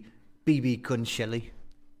BB Gun Shelley.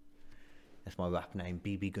 That's my rap name,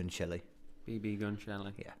 BB Gun Shelley. BB Gun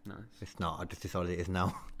Shelley. Yeah. Nice. It's not. I just decided it is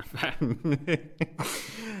now.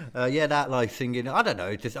 Yeah, that like singing. I don't know.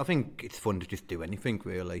 I think it's fun to just do anything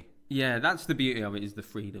really. Yeah, that's the beauty of it, is the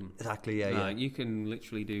freedom. Exactly, yeah, Like, you can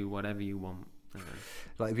literally do whatever you want.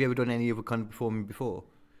 Like, have you ever done any other kind of performing before?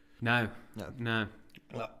 No. No.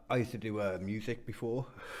 Like, I used to do music before.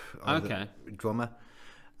 I was Okay. a drummer,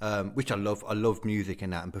 which I love. I love music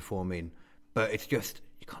and that and performing, but it's just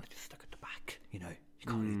you kind of just stuck at the back, you know. You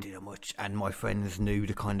can't really do that much. And my friends knew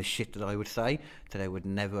the kind of shit that I would say, so they would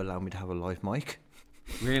never allow me to have a live mic.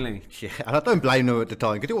 Really? Yeah, and I don't blame them at the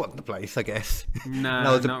time because it wasn't the place, I guess.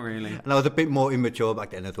 No, not really. And I was a bit more immature back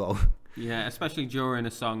then as well. Yeah, especially during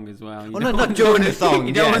a song as well. Oh, no, not during a song.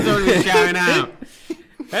 You don't want yeah. someone shouting out,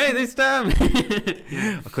 "Hey, this time!"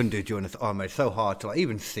 I couldn't do it during a song. Oh, mate, it's so hard to like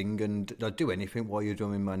even sing and like, do anything while you're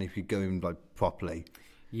drumming, man. If you're going like properly.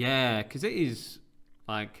 Yeah, because it is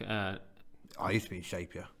like, I used to be in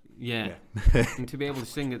shape, yeah. yeah, and to be able to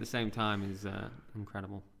sing at the same time is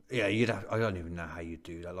incredible. Yeah, you'd have. I don't even know how you'd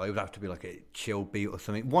do that. Like, it would have to be like a chill beat or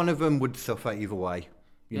something. One of them would suffer either way.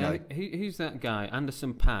 You know. Who's that guy?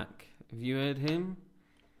 Anderson .Paak. Have you heard him?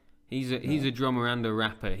 He's a drummer and a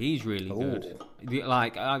rapper. He's really good.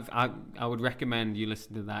 Like I would recommend you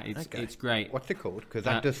listen to that. It's great. What's it called? Because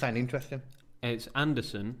that does sound interesting. It's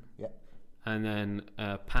Anderson. Yeah. And then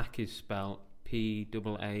Paak is spelled Paak.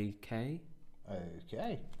 Okay.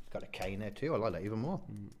 It's got a K in there too. I like that even more.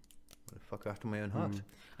 Fuck after my own heart.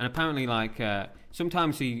 And apparently, like,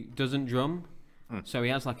 sometimes he doesn't drum, so he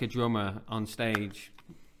has like a drummer on stage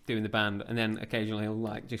doing the band, and then occasionally he'll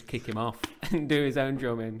like just kick him off and do his own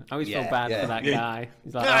drumming. I always feel bad for that guy.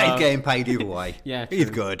 He's like, he's getting paid either way. Yeah, he's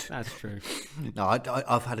true. good. That's true. No,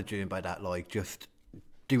 I've had a dream about that, like just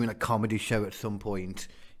doing a comedy show at some point,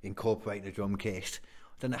 incorporating a drum kit.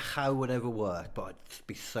 I don't know how it would ever work, but I'd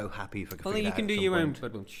be so happy if I could. Well, figure you that can out do at some your own.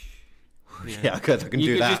 point. Yeah, because I can you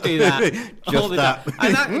do could that. just do that. Just all the that. time.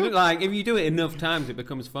 And that, like, if you do it enough times, it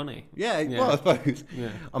becomes funny. Yeah, well, I suppose.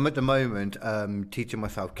 Yeah. I'm at the moment teaching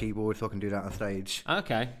myself keyboard so I can do that on stage.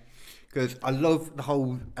 Okay. Because I love the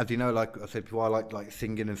whole, as you know, like I said before, I like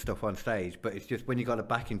singing and stuff on stage. But it's just when you got a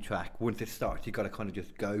backing track, once it starts, you got to kind of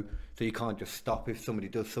just go. So you can't just stop if somebody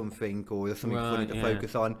does something or there's something funny to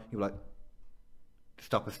focus on. You're like,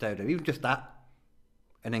 stop and stay there. Even just that,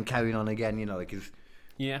 and then carrying on again. You know, like it's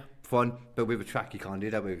fun. But with a track, you can't do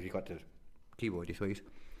that. But if you got the keyboard, you squeeze.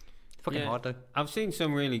 It's fucking hard though. I've seen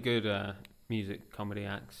some really good music comedy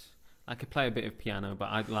acts. I could play a bit of piano, but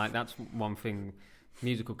I like that's one thing.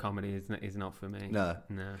 Musical comedy is not for me. No.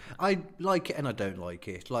 No. I like it and I don't like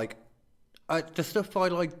it. Like, the stuff I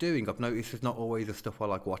like doing, I've noticed is not always the stuff I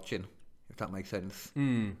like watching, if that makes sense.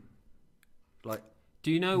 Like, do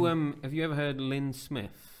you know, have you ever heard Lynn Smith?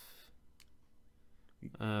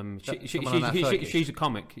 She's a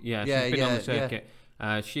comic. Yeah, she's been on the circuit.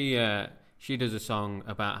 She does a song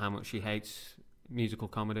about how much she hates musical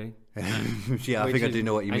comedy. yeah, I think I do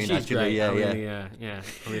know what you mean. She's Actually, great. yeah.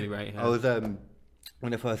 I really rate her. I was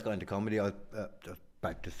when I first got into comedy, I was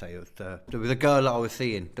about to say there was a girl that I was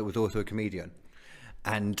seeing that was also a comedian,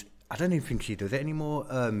 and I don't even think she does it anymore.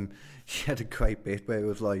 She had a great bit where it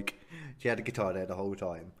was like she had a guitar there the whole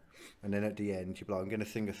time, and then at the end she'd be like, "I'm going to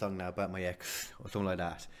sing a song now about my ex" or something like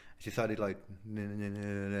that. She started like,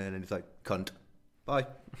 and it's like, "Cunt." Bye.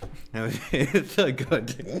 It's so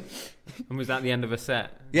good. And was that the end of a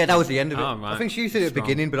set? Yeah, that was the end of it. Oh, right. I think she used it at the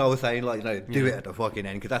beginning, but I was saying, like, no, do it at the fucking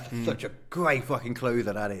end, because that's such a great fucking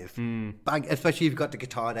closer, that is. Bang, especially if you've got the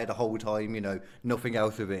guitar there the whole time, you know, nothing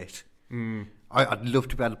else with it. I'd love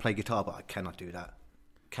to be able to play guitar, but I cannot do that.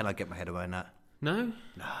 Cannot get my head around that. No?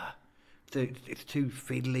 Nah. It's too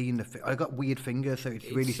fiddly, and I got weird fingers, so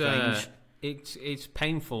it's really strange. It's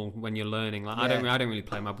painful when you're learning. Like I don't really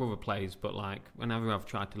play. My brother plays, but like whenever I've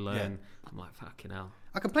tried to learn, I'm like, fucking hell.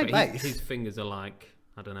 I can play bass. His fingers are like,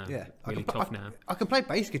 I don't know, really tough now. I can play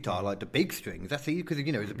bass guitar, like the big strings. That's easy because,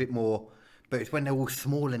 you know, it's a bit more, but it's when they're all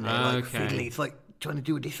small and they're like fiddly. It's like trying to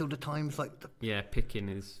do this all the time. It's like picking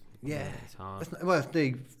is it's hard.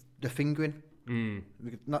 It's the fingering.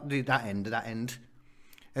 Not do that end.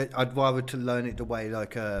 I'd rather to learn it the way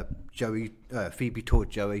like Phoebe taught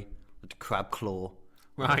Joey. The crab claw.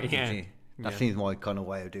 Right, yeah. That seems my kind of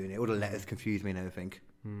way of doing it. All the letters confuse me and everything.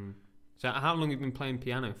 So how long have you been playing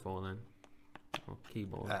piano for then? Or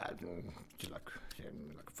keyboard? Just like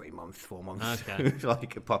 3 months, 4 months. Okay.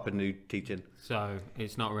 Like a proper new teaching. So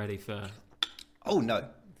it's not ready for... Oh, no.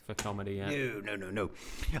 For comedy yet? No.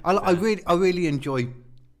 I really enjoy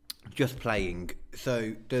just playing.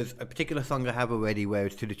 So there's a particular song I have already where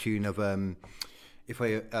it's to the tune of If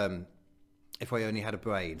I Only Had a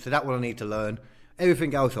Brain. So that one I need to learn.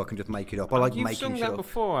 Everything else I can just make it up. I like making sure. You've sung that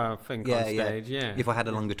before, I think, on stage. Yeah. If I Had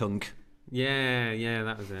a Longer Tongue. Yeah,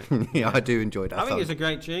 that was it. Yeah, I do enjoy that I song. think it's a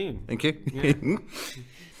great tune. Thank you. Yeah.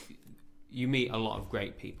 you meet a lot of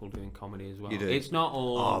great people doing comedy as well. You do. It's not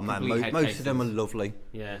all. Oh man, complete head most of them are cases. lovely.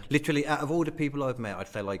 Yeah, Literally, out of all the people I've met, I'd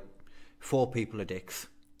say like 4 people are dicks.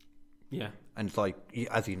 yeah. And it's like,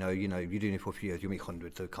 as you know, you're doing it for a few years, you meet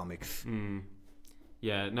hundreds of comics.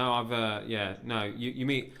 Yeah, no, you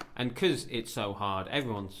meet, and because it's so hard,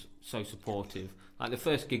 everyone's so supportive. Like the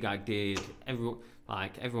first gig I did,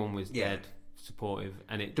 everyone was Yeah. dead supportive,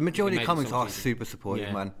 and The majority it of made it comics so are much easier. super supportive,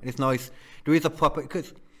 Yeah. man. And it's nice. There is a proper,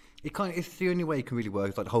 because it's the only way it can really work.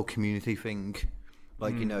 It's like the whole community thing,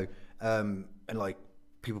 like and like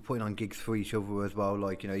people putting on gigs for each other as well.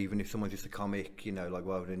 Like even if someone's just a comic, like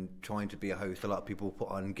rather than trying to be a host, a lot of people put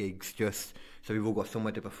on gigs just so we've all got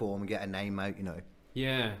somewhere to perform and get a name out.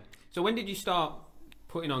 Yeah. So when did you start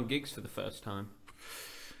putting on gigs for the first time?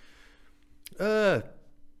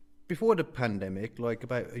 Before the pandemic, like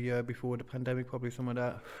about a year before the pandemic, probably something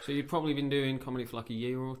like that. So you've probably been doing comedy for like a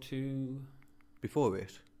year or two. Before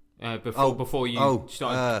it, Before you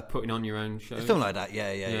started putting on your own shows. something like that.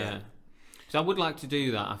 Yeah. So I would like to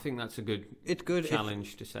do that. I think that's a good It's good.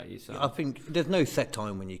 challenge to set yourself. I think there's no set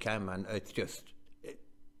time when you can, man. It's just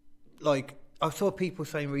like I saw people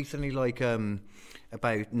saying recently, like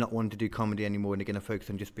about not wanting to do comedy anymore and they're going to focus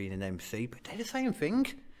on just being an MC. But they're the same thing.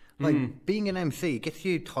 Like being an MC gets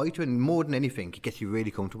you tighter, and more than anything, it gets you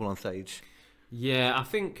really comfortable on stage. Yeah, I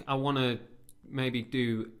think I want to maybe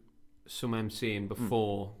do some MCing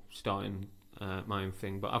before starting my own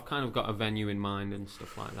thing, but I've kind of got a venue in mind and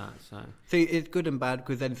stuff like that. So See, it's good and bad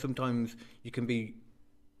because then sometimes you can be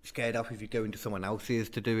scared off if you go into someone else's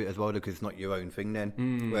to do it as well because it's not your own thing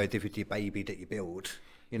then. Whereas if it's your baby that you build,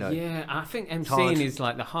 yeah, I think hard. MCing is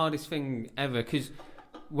like the hardest thing ever because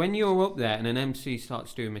when you're up there and an MC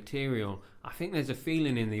starts doing material, I think there's a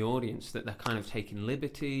feeling in the audience that they're kind of taking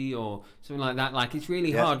liberty or something like that. Like it's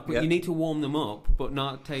really hard, but you need to warm them up, but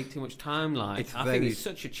not take too much time. Like I think it's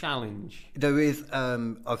such a challenge. There is,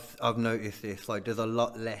 I've noticed this. Like there's a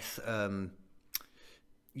lot less.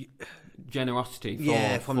 Generosity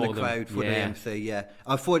from the crowd for the MC. Yeah,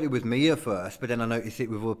 I thought it was me at first, but then I noticed it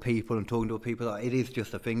with other people and talking to other people. Like, it is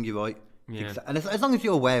just a thing. You're right. Yeah. And as long as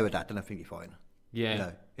you're aware of that, then I think you're fine.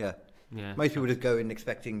 Yeah. Yeah. Yeah. Most people just go in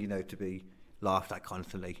expecting to be laughed at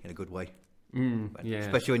constantly in a good way. Yeah.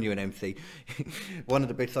 Especially when you're an MC. One of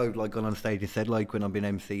the bits I've gone on stage and said, like when I've been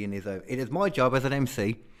MCing, is it is my job as an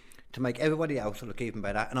MC to make everybody else look even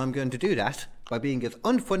better, and I'm going to do that by being as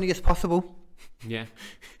unfunny as possible. Yeah.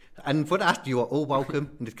 And for that, you are all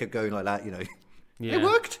welcome. And just kept going like that, Yeah. It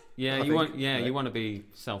worked. Yeah, you want to be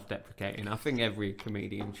self-deprecating. I think every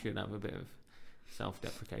comedian should have a bit of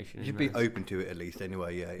self-deprecation. You should be open to it at least,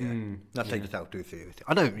 anyway. Yeah. Not take yourself too seriously.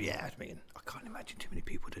 I can't imagine too many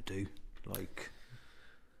people to do like.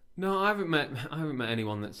 No, I haven't met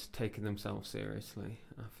anyone that's taken themselves seriously.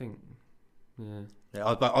 I think, Yeah,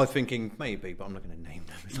 I was thinking maybe, but I'm not going to name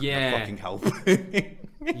them. It's not Yeah. gonna fucking help.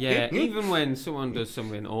 yeah. Even when someone does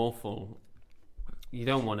something awful, you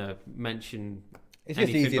don't want to mention. It's just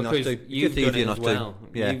anything easy enough because to. It's You've just done easy it enough as well.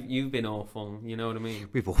 to. Yeah. You've been awful. You know what I mean?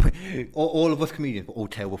 We've all of us comedians, but all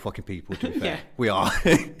terrible fucking people. To be fair, Yeah. we are.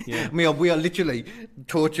 Yeah. we are literally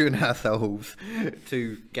torturing ourselves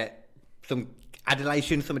to get some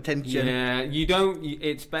adulation, some attention. Yeah, you don't.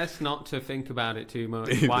 It's best not to think about it too much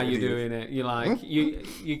It while really you're is. doing it. You're like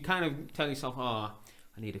you kind of tell yourself, "Oh,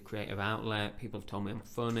 I need a creative outlet. People have told me I'm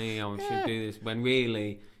funny. I should do this." When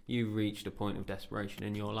really you've reached a point of desperation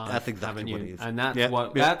in your life. That's exactly haven't you? what it is. And that's Yeah.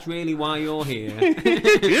 that's really why you're here.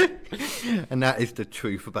 And that is the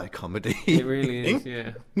truth about comedy. It really is.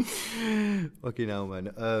 Yeah. Fucking hell,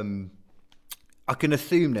 man. I can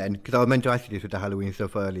assume then, because I meant to ask you this with the Halloween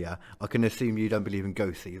stuff earlier, I can assume you don't believe in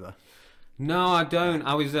ghosts either. No, I don't.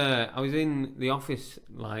 I was in the office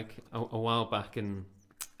like a while back, and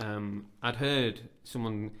I'd heard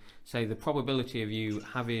someone say the probability of you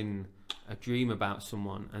having a dream about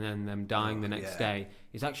someone and then them dying the next day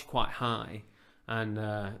is actually quite high. And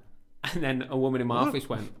then a woman in my office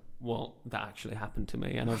went, "Well, that actually happened to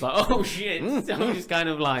me," and I was like, "Oh shit!" So I was just kind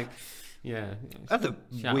of like, That's a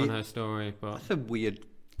shout weird, on her story, but that's a weird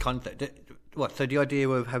concept. What? So the idea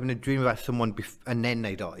of having a dream about someone and then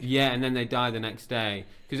they die? yeah, and then they die the next day,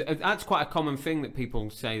 because that's quite a common thing that people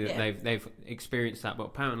say that they've experienced that, but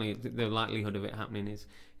apparently the likelihood of it happening is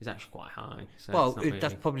actually quite high. So Well, it's not really...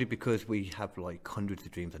 that's probably because we have like hundreds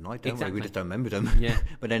of dreams a night, don't we? Exactly. We just don't remember them. Yeah.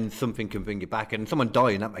 But then something can bring you back, and someone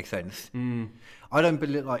dying, that makes sense. I don't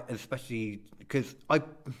believe, like, especially because I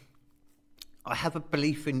have a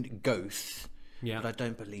belief in ghosts. Yeah. But I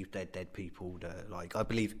don't believe they're dead people. Like, I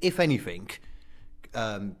believe, if anything,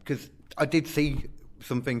 because I did see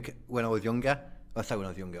something when I was younger. I say when I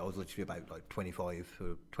was younger, I was literally about like 25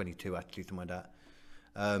 or 22, actually, something like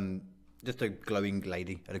that. Just a glowing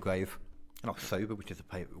lady at a grave. Not sober, which is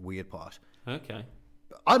a weird part. Okay.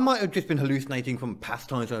 I might have just been hallucinating from past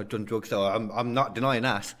times when I've done drugs, so I'm not denying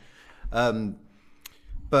that.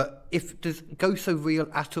 But does ghosts are real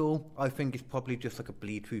at all, I think it's probably just like a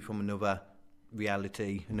bleed through from another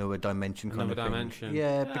reality, another dimension kind Another of thing. dimension.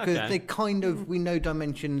 Yeah, because Okay. they kind of, we know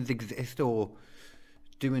dimensions exist or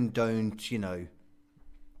do and don't, you know.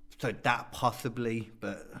 So that possibly,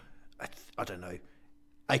 but I don't know.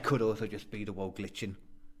 It could also just be the world glitching.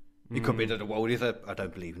 It could be that the world is I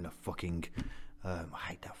don't believe in the fucking, I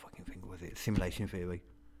hate that fucking thing, was it? Simulation theory.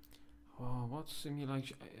 Oh, what's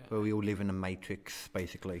simulation? Where we all live in a matrix,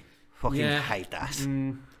 basically. Fucking Yeah. hate that.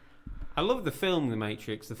 I love the film The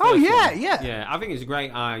Matrix. The Oh, first yeah, one. yeah. Yeah, I think it's a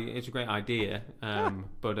great idea.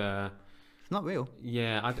 But It's not real.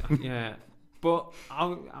 yeah, yeah. But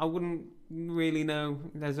I wouldn't really know.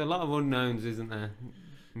 There's a lot of unknowns, isn't there?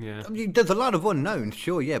 Yeah. I mean, there's a lot of unknowns,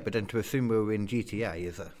 sure, yeah, but then to assume we're in GTA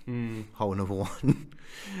is a whole other one.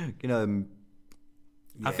 You know,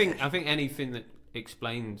 I yeah. think anything that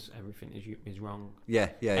explains everything is wrong. Yeah,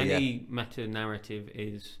 Any meta narrative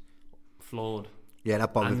is flawed, Yeah,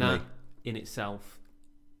 that bothers and that me, in itself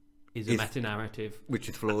is a Is- meta narrative, which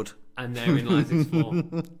is flawed. and therein lies its flaw.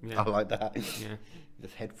 I Yeah. like that. Yeah.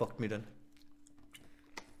 Just head fucked me then.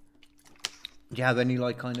 Do you have any,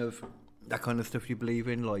 like, kind of, that kind of stuff you believe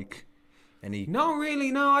in? Like, any... Not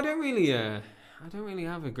really. No, I don't really. I don't really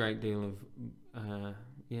have a great deal of,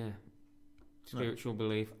 spiritual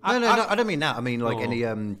belief. No, I don't mean that. I mean, like, Oh. any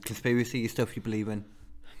conspiracy stuff you believe in?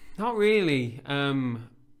 Not really.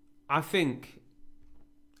 I think.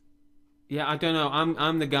 Yeah, I don't know.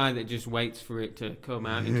 I'm the guy that just waits for it to come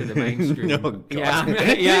out into the mainstream. Oh, God.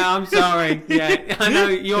 Yeah, I'm sorry. Yeah, I know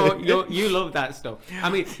you love that stuff. I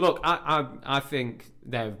mean, look, I think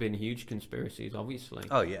there have been huge conspiracies, obviously.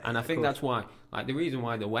 Oh, yeah, and I of think course. that's why, like, the reason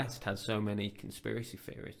why the West has so many conspiracy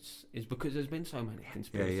theorists is because there's been so many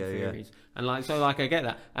conspiracy yeah. theories, and like, so, like, I get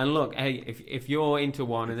that. And look, hey, if you're into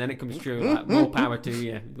one and then it comes true, like, more power to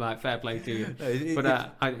you, like, fair play to you.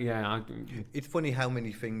 But It's funny how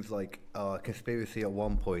many things, like, are a conspiracy at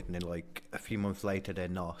one point and then, like, a few months later they're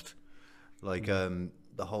not. Like, the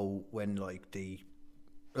whole, when, like,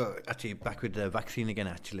 actually, back with the vaccine again,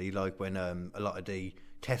 actually, like, when a lot of the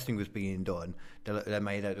testing was being done, they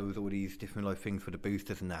made out there was all these different, like, things for the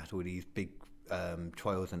boosters and that, all these big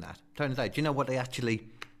trials and that. Turns out, do you know what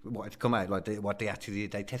had come out? Like,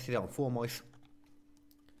 they tested it on 4 mice.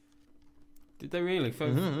 did they really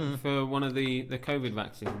for one of the COVID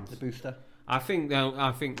vaccines? The booster. I think look,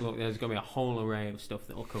 there's going to be a whole array of stuff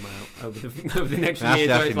that will come out over the next That's year.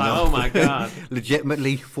 So it's like, enough. oh my god.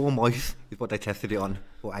 Legitimately, 4 mice is what they tested it on,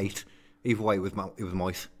 or 8. Either way, it was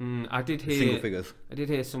mice. I did Single hear. figures. I did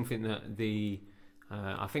hear something that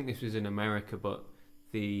I think this was in America, but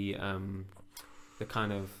the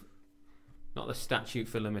kind of, not the statute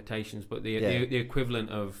for limitations, but the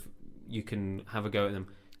equivalent of you can have a go at them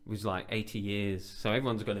was like 80 years. So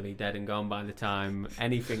everyone's going to be dead and gone by the time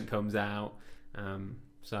anything comes out.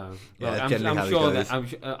 So Yeah, look, that's generally how I'm it sure goes.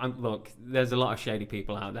 that look, there's a lot of shady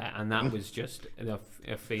people out there, and that was just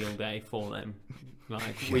a field day for them.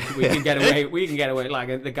 Like we can get away. We can get away.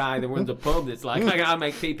 Like the guy that runs a pub that's like, I gotta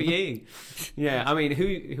make PPE. Yeah, I mean,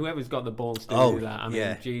 whoever's got the balls to do that. I mean,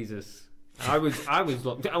 yeah. Jesus. I was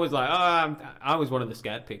like, I was one of the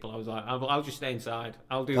scared people. I was like, I'll just stay inside.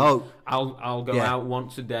 I'll go Yeah. out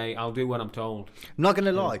once a day. I'll do what I'm told. I'm not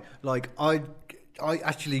gonna lie, like I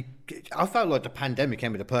felt like the pandemic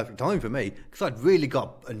came at the perfect time for me because I'd really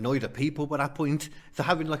got annoyed at people by that point. So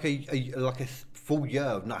having like a full year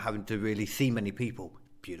of not having to really see many people,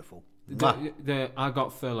 beautiful. I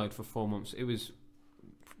got furloughed for 4 months. It was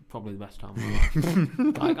probably the best time of my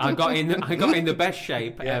life. Like, I got in the best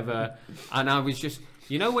shape ever, and I was just,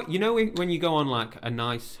 when you go on like a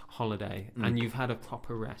nice holiday and you've had a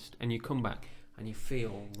proper rest and you come back and you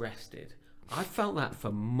feel rested. I felt that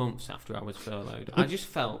for months after I was furloughed. I just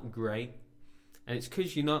felt great, and it's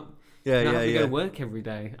because you're not having to go to work every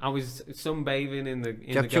day. I was sunbathing in the. Do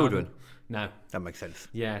you have children? No. That makes sense.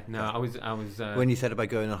 Yeah, no. I was. When you said about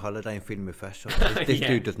going on holiday and feeling refreshed, this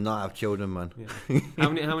dude does not have children, man. Yeah. How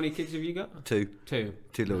many kids have you got? 2. Two.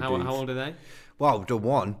 2 little How dudes. old are they? Well,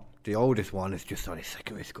 the oldest one is just started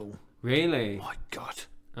secondary school. Really? My God.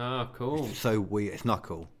 Oh, cool. It's so weird. It's not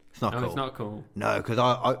cool. It's not Oh, cool. it's not cool. No, because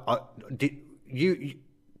I did you.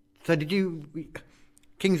 So did you?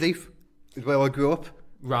 King's Heath is where I grew up.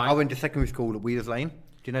 Right. I went to secondary school at Weeders Lane. Do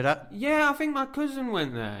you know that? Yeah, I think my cousin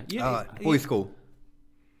went there. Boys' school.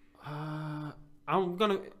 I'm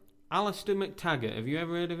gonna. Alistair McTaggart. Have you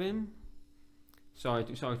ever heard of him? Sorry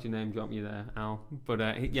to name drop you there, Al.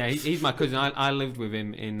 But he's my cousin. I lived with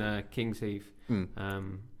him in Kings Heath.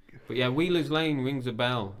 But yeah, Wheeler's Lane rings a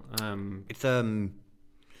bell. It's I'm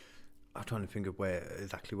trying to think of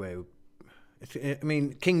exactly where. I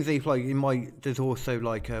mean, Kings Heath, like there's also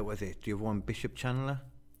like what is it? Do you have one Bishop Chandler?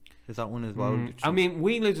 There's that one as well. I mean,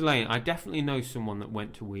 Wheeler's Lane. I definitely know someone that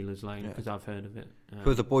went to Wheeler's Lane because I've heard of it. It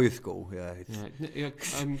was a boys' school, yeah.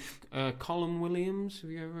 Colin Williams.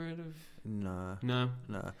 Have you ever heard of? No.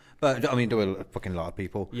 But I mean, there were a fucking lot of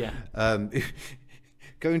people. Yeah.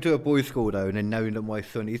 Going to a boys' school though, and then knowing that my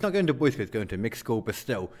son, he's not going to boys' school, he's going to a mixed school, but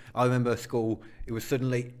still, I remember school. It was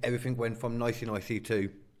suddenly everything went from nicey to.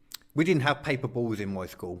 We didn't have paper balls in my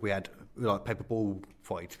school. We had like paper ball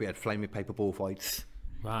fights. We had flaming paper ball fights.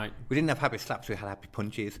 Right. We didn't have happy slaps. We had happy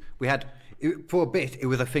punches. We had for a bit. It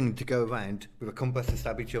was a thing to go around with a compass to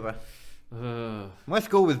stab each other. My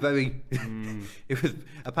school was very. It was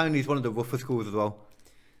apparently it's one of the rougher schools as well.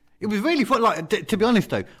 It was really fun. Like to be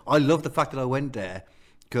honest though, I love the fact that I went there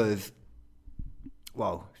because,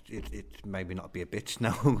 well, it's maybe not be a bitch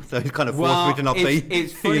now, so it's kind of forced me to not be.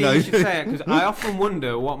 It's funny you should say it because I often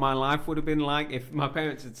wonder what my life would have been like if my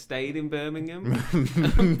parents had stayed in Birmingham.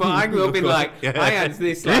 But I grew up in I had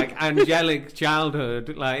this like angelic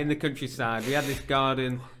childhood, like in the countryside. We had this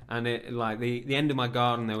garden. And it like the end of my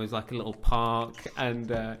garden there was like a little park,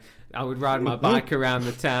 and I would ride my bike around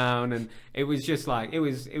the town, and it was just like it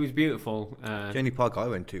was beautiful. The only park I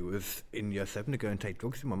went to was in year 7 to go and take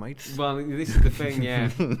drugs with my mates. Well, this is the thing, yeah.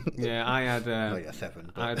 I had year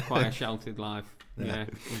 7. I had quite a sheltered life, in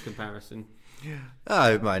comparison.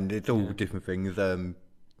 Oh man, it's all different things. But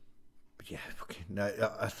yeah, fucking no,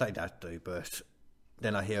 I say that though, but.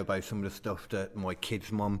 Then I hear about some of the stuff that my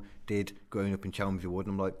kid's mum did growing up in Chelmsford Wood,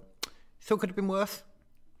 and I'm like, still could have been worse.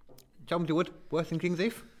 Chelmsford Wood, worse than Kings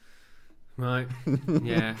Heath? Right.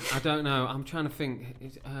 Yeah, I don't know. I'm trying to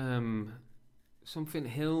think. Something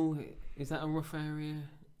Hill, is that a rough area?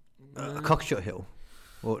 Cockshut Hill.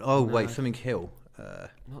 Wait, something Hill.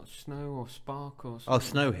 Not Snow or Spark or something. Oh,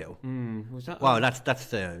 Snow Hill. Was that? Well, that's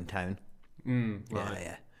their own town.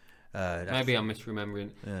 Right. Yeah. Maybe I'm misremembering.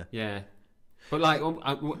 Yeah. But like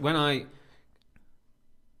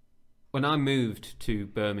when I moved to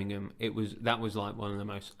Birmingham, that was like one of the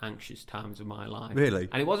most anxious times of my life. Really?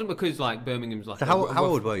 And it wasn't because like Birmingham's like. So how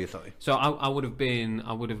old were you? Sorry. So I would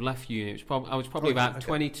have left uni. I was probably about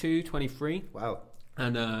 22, 23. Wow.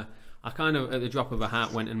 And I kind of at the drop of a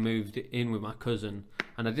hat went and moved in with my cousin,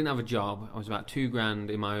 and I didn't have a job. I was about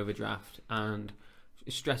 $2,000 in my overdraft and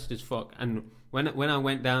stressed as fuck. And when I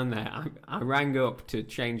went down there, I rang up to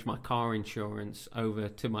change my car insurance over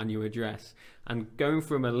to my new address. And going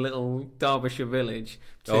from a little Derbyshire village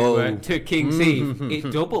to Kings Heath,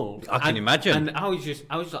 it doubled. I can imagine. And I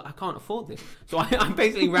was like, I can't afford this. So I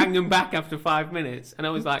basically rang them back after 5 minutes, and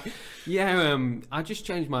I was like, yeah, I just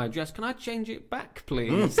changed my address. Can I change it back,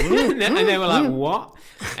 please? And they were like, what?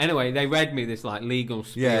 Anyway, they read me this like legal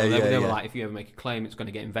spiel. They were like, if you ever make a claim, it's going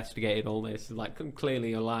to get investigated. All this, like,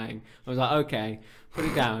 clearly you're lying. I was like, okay, put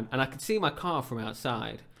it down. And I could see my car from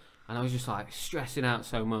outside. And I was just like stressing out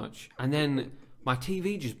so much, and then my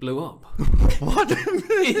TV just blew up. What?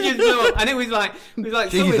 It just blew up, and it was like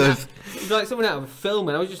someone out of a film,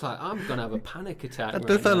 and I was just like, I'm gonna have a panic attack. That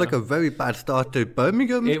does sound like a very bad start to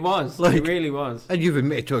Birmingham. It was. It really was. And you've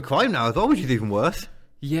admitted to a crime now as well, which is even worse.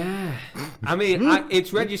 Yeah, I mean,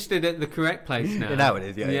 it's registered at the correct place now. Yeah, now it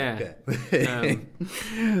is. Yeah.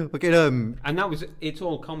 Okay. And it's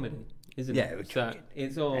all comedy, isn't it? Yeah. So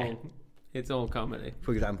it's all comedy.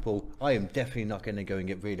 For example, I am definitely not going to go and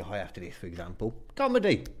get really high after this. For example,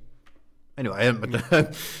 comedy. Anyway, what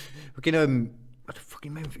the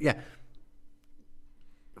fucking name? Yeah.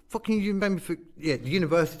 Fucking you remember? The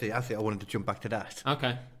university. That's it. I wanted to jump back to that.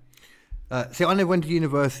 Okay. See, I never went to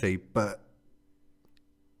university, but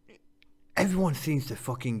everyone seems to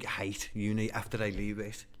fucking hate uni after they leave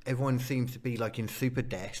it. Everyone seems to be like in super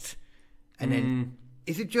debt, and then.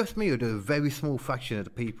 Is it just me, or do a very small fraction of the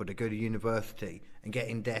people that go to university and get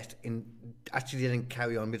in debt actually didn't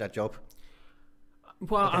carry on with that job?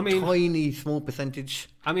 Well, like tiny small percentage.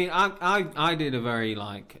 I mean, I did a very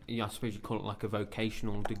I suppose you call it like a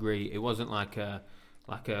vocational degree. It wasn't like a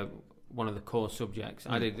one of the core subjects.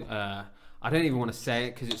 I did. I don't even want to say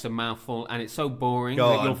it because it's a mouthful and it's so boring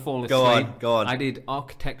that you'll fall asleep. Go on. I did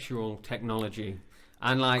architectural technology,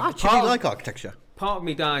 and I actually like architecture. Part of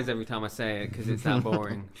me dies every time I say it because it's that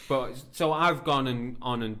boring. But so I've gone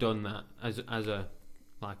on and done that as a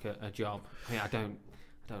job. I mean, I don't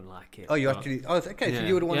don't like it. Oh, you but- actually... Oh, okay, so Yeah.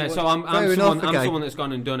 you would want Yeah, to... so I'm Fair enough, someone, I'm okay. someone that's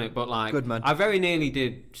gone and done it, but like, Good man. I very nearly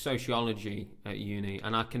did sociology at uni,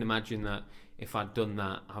 and I can imagine that if I'd done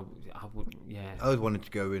that, I would, yeah. I always wanted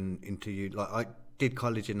to go into you. Like, I did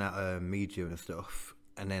college in that media and stuff,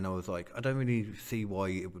 and then I was like, I don't really see why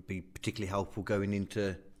it would be particularly helpful going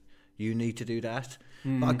into uni to do that.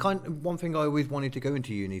 But one thing I always wanted to go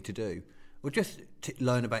into uni to do, or just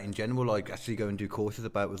learn about in general, like actually go and do courses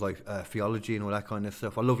about, was like theology and all that kind of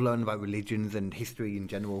stuff. I love learning about religions and history in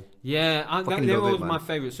general. Yeah, Fucking they were love it, always my man.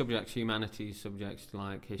 favourite subjects, humanities subjects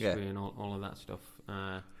like history and all of that stuff.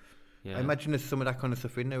 Yeah. I imagine there's some of that kind of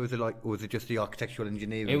stuff in there. Was it like, or was it just the architectural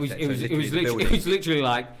engineering? It was set? it So was literally the it building? was literally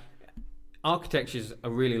like architecture's a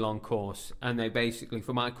really long course, and they basically,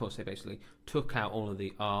 for my course, they basically took out all of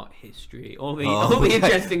the art history, all the okay.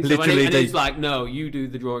 interesting stuff, and, Literally and they- it's like, no, you do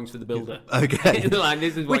the drawings for the builder. Okay. Like,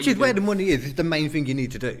 this is what Which you is where do. the money is. It's the main thing you need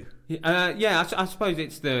to do. Yeah, I suppose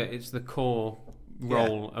it's the core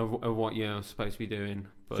role of what you're supposed to be doing.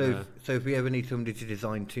 But So if we ever need somebody to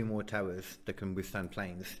design 2 more towers that can withstand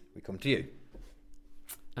planes, we come to you.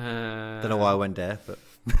 Don't know why I went there, but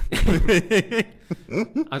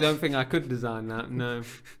I don't think I could design that. No.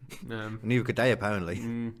 neither could they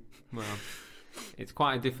apparently. Well, it's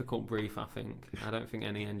quite a difficult brief. I think. I don't think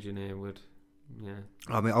any engineer would. Yeah.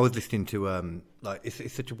 I mean, I was listening to like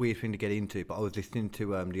it's such a weird thing to get into, but I was listening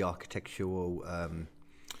to the architectural.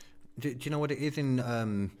 Do you know what it is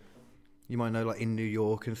in? You might know, like in New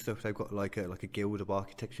York and stuff, they've got like a guild of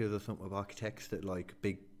architectures or something, of architects that like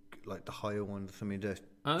big, like the higher ones or something, just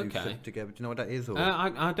do Okay. stuff together. Do you know what that is? Or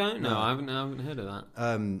I don't know. No. I haven't heard of that.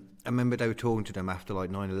 I remember they were talking to them after like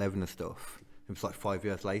 9/11 and stuff. It was like 5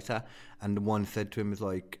 years later, and the one said to him, was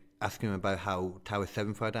like asking him about how Tower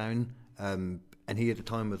 7 fell down, and he at the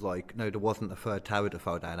time was like, no, there wasn't a third tower that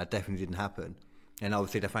fell down. That definitely didn't happen. And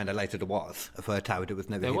obviously they found out later there was a third tower that was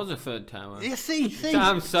never There hit. was a third tower. Yeah, see.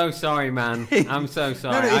 I'm so sorry, man. I'm so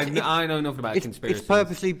sorry. it's- I know nothing about It's conspiracies.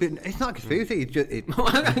 purposely been. It's not a conspiracy. It's just.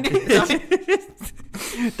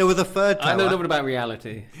 There was a third tower. I know nothing about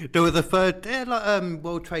reality. There was a third, like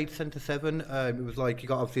World Trade Center 7. It was like you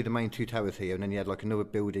got obviously the main 2 towers here, and then you had like another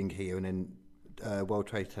building here, and then World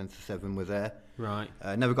Trade Center 7 was there. Right.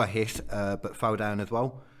 Never got hit, but fell down as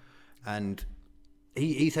well. And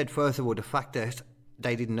he said, first of all, the fact that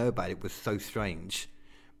they didn't know about it was so strange.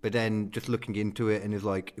 But then just looking into it, and it's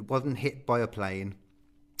like, it wasn't hit by a plane.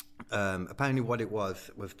 Apparently what it was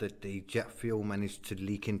that the jet fuel managed to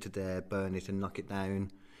leak into there, burn it and knock it down,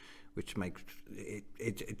 which makes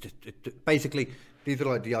it basically, these are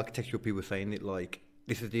like the architectural people saying it, like,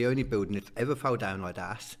 this is the only building that's ever fell down like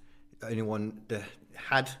that. The only one that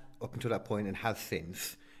had up until that point and has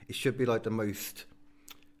since. It should be like the most,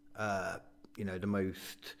 the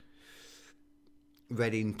most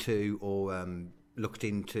read into or looked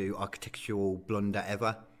into architectural blunder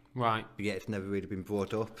ever. Right. But yet it's never really been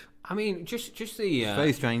brought up. I mean, just the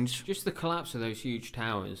Very strange. just the collapse of those huge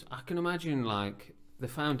towers. I can imagine like the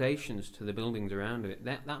foundations to the buildings around it.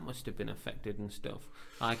 That must have been affected and stuff.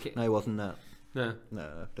 Like it. No, it wasn't that. No.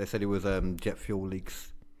 No, they said it was jet fuel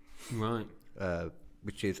leaks, Right.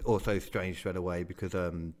 which is also strange straight away because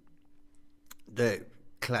the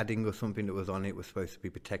cladding or something that was on it was supposed to be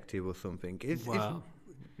protective or something. Wow.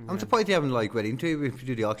 I'm surprised you haven't like read into it if you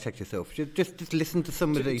do the architecture stuff. Just listen to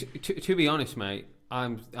some of the. To be honest, mate,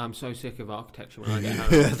 I'm so sick of architecture when I get home.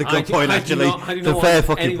 That's a good point, actually. It's a fair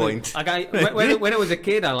fucking point. Like when I was a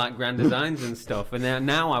kid, I liked grand designs and stuff, and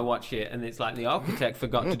now I watch it, and it's like the architect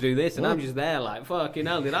forgot to do this, and I'm just there like, fucking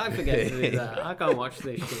hell, did I forget to do that? I can't watch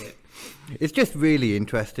this shit. It's just really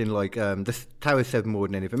interesting, like the Tower 7 more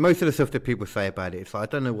than anything. Most of the stuff that people say about it, it's like, I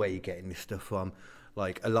don't know where you're getting this stuff from.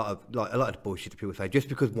 Like a lot of the bullshit that people say, just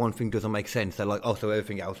because one thing doesn't make sense, they're like, oh, so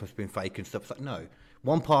everything else must have been fake and stuff. It's like, no,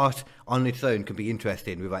 one part on its own can be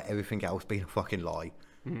interesting without everything else being a fucking lie,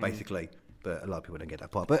 basically. But a lot of people don't get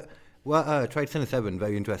that part. But Trade Center 7,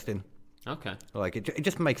 very interesting. Okay. Like it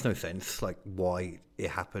just makes no sense, like why it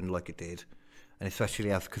happened like it did, and especially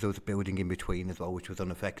because there was a building in between as well, which was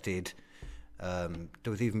unaffected. There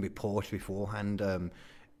was even reports beforehand.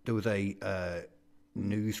 There was a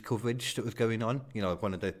news coverage that was going on,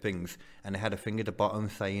 one of the things, and they had a thing at the bottom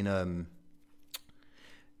saying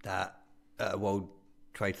that World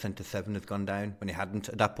Trade Center 7 has gone down when it hadn't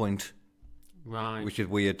at that point, Right. which is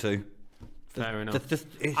weird too. Fair enough. That's just,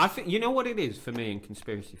 I think you know what it is for me in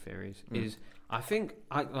conspiracy theories is I think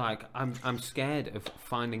I'm scared of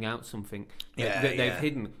finding out something that they've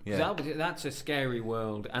hidden. 'Cause that's a scary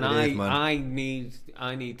world, and It is, man.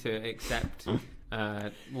 I need to accept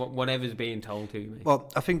whatever's being told to me.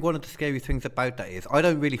 Well, I think one of the scary things about that is I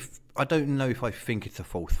don't know if I think it's a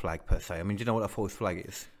false flag per se. I mean, do you know what a false flag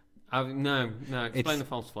is? No. Explain the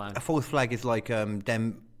false flag. A false flag is like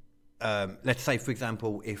them. Let's say, for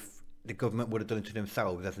example, if the government would have done it to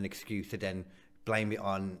themselves as an excuse to then blame it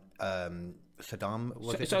on Saddam.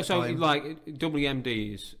 So like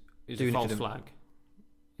WMD is a false flag.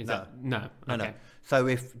 Is No. that no? No, Okay. no. So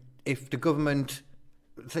if the government,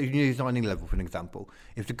 so you use 9/11 for an example,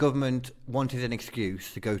 if the government wanted an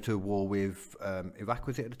excuse to go to war with Iraq,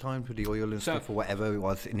 was it at the time, for the oil and stuff, or whatever it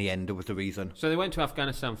was, in the end, there was the reason. So they went to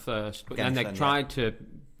Afghanistan first, but then they tried to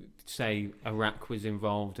say Iraq was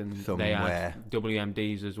involved and they had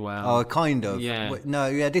WMDs as well. Oh, kind of. Yeah. No,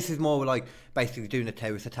 yeah, this is more like basically doing a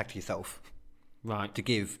terrorist attack to yourself. Right. To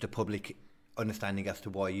give the public understanding as to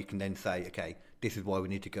why you can then say, okay, this is why we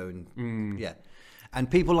need to go and yeah. And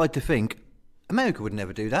people like to think America would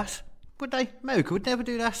never do that, would they? America would never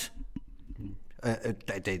do that.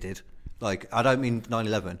 They did. Like, I don't mean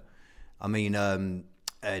 9/11. I mean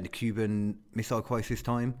the Cuban Missile Crisis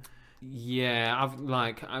time. Yeah, I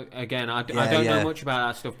don't know much about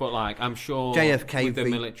that stuff, but like I'm sure JFK with the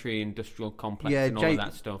military-industrial complex and all of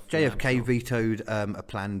that stuff. JFK vetoed a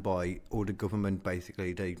plan by all the government,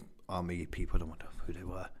 basically the army people. I don't know who they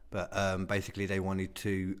were, but basically they wanted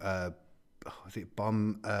to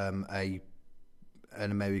bomb an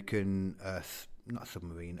American not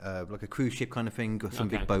submarine, like a cruise ship kind of thing, or some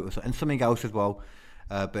big boat, or something, and something else as well.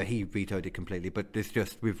 But he vetoed it completely. But it's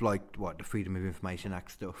just with like the Freedom of Information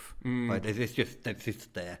Act stuff. Like it's just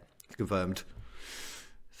there. It's confirmed.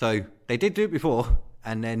 So they did do it before,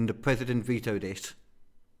 and then the president vetoed it.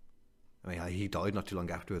 I mean, he died not too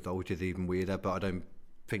long afterwards, though, which is even weirder. But I don't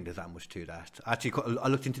think there's that much to that. Actually, I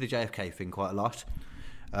looked into the JFK thing quite a lot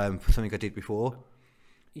for something I did before.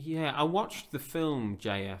 Yeah, I watched the film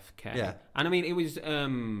JFK. Yeah, and I mean it was.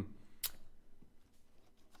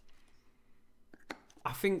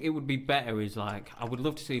 I think it would be better is like I would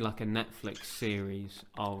love to see like a Netflix series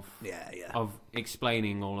of of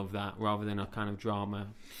explaining all of that rather than a kind of drama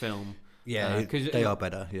film. Yeah, because they are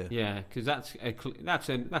better. Yeah, because that's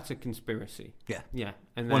a conspiracy. Yeah,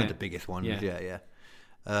 and one of the biggest ones. Yeah.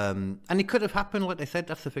 And it could have happened, like they said.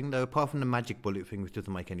 That's the thing, though. Apart from the magic bullet thing, which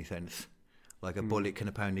doesn't make any sense. Like a bullet can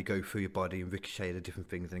apparently go through your body and ricochet to different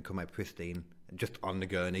things and come out pristine, just on the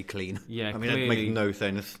gurney, clean. Yeah, I mean that makes no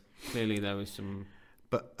sense. Clearly, there was some.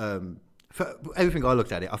 But for everything I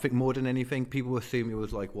looked at it, I think more than anything, people assume it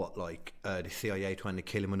was like the CIA trying to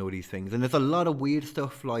kill him and all these things. And there's a lot of weird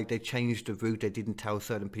stuff, like they changed the route. They didn't tell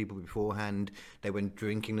certain people beforehand. They went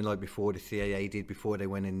drinking the night before, the CIA did, before they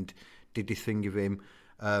went and did this thing with him.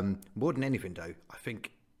 More than anything, though,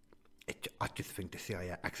 I just think the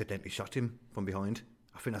CIA accidentally shot him from behind.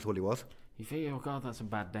 I think that's all it was. You think, oh God, that's a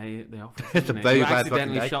bad day at the office. It's a very bad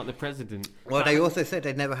accidentally day. Shot the president. Well, they also said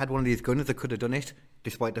they'd never had one of these guns that could have done it,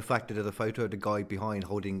 despite the fact that there's a photo of the guy behind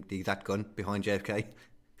holding the exact gun behind JFK.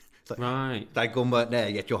 So right. That gun weren't there,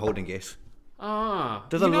 yet you're holding it.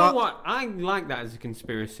 There's you know what? I like that as a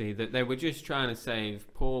conspiracy, that they were just trying to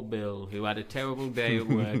save poor Bill, who had a terrible day at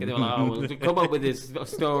work. And they were like, oh, we'll come up with this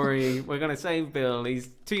story. We're going to save Bill. He's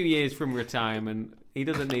 2 years from retirement. He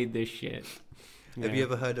doesn't need this shit. Yeah. Have you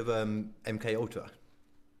ever heard of MK Ultra?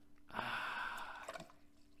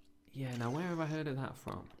 Yeah, now where have I heard of that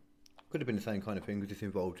from? Could have been the same kind of thing, because it's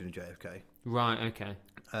involved in JFK. Right, okay.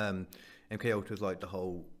 MK Ultra is like the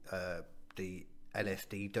whole, the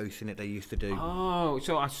LSD dosing that they used to do. Oh,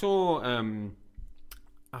 so I saw,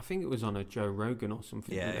 I think it was on a Joe Rogan or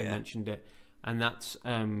something that they mentioned it. And that's,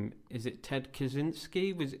 is it Ted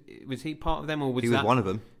Kaczynski? Was he part of them, or was he was one of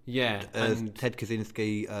them? Yeah. And Ted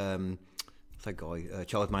Kaczynski, what's that guy?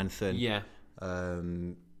 Charles Manson. Yeah. I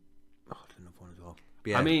don't know one as well.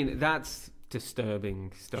 Yeah. I mean, that's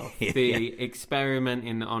disturbing stuff. The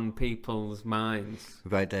experimenting on people's minds.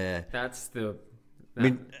 Right there. That's the...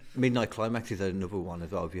 Midnight Climax is another one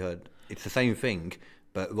as well. Have you heard? It's the same thing,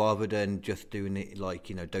 but rather than just doing it like,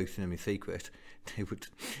 dosing them in secret, they would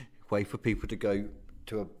wait for people to go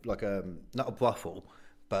to not a brothel,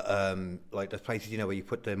 but like those places where you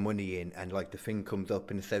put their money in and like the thing comes up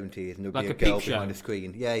in the 70s and there'll like be a girl picture behind the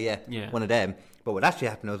screen. Yeah, one of them. But what actually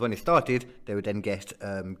happened was when it started, they would then get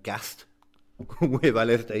gassed with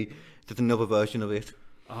LSD. There's another version of it.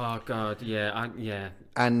 Oh God, yeah.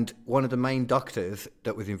 And one of the main doctors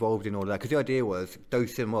that was involved in all that, because the idea was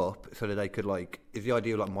dose them up so that they could is the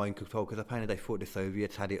idea of like mind control? Because apparently they thought the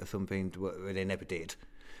Soviets had it or something, where they never did.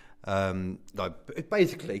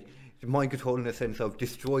 Basically, mind control in the sense of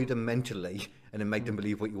destroy them mentally and then make them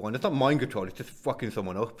believe what you want. It's not mind control; it's just fucking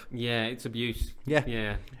someone up. Yeah, it's abuse.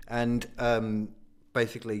 Yeah. And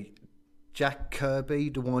basically, Jack Kirby,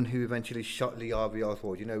 the one who eventually shot Lee Harvey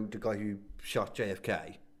Oswald, you know, the guy who shot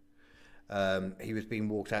JFK. He was being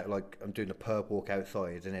walked out, like, I'm doing a perp walk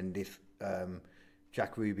outside, and then this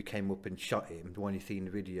Jack Ruby came up and shot him, the one you see in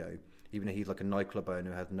the video, even though he's like a nightclub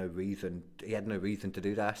owner who has no reason, he had no reason to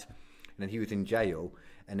do that. And then he was in jail,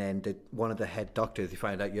 and then one of the head doctors, he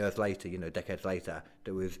found out years later, you know, decades later,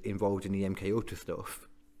 that was involved in the MK Ultra stuff,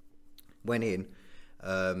 went in,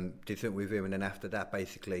 did something with him, and then after that,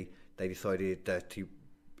 basically, they decided that he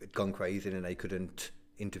had gone crazy and they couldn't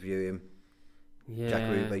interview him. Yeah. Jack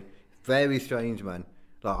Ruby. Very strange, man.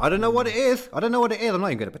 Like, I don't know what it is. I'm not even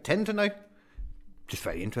going to pretend to know. Just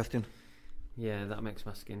very interesting. Yeah, that makes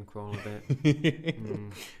my skin crawl a bit.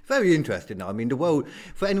 Very interesting. Though. I mean, the world,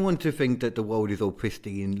 for anyone to think that the world is all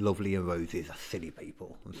pristine, lovely and roses, are silly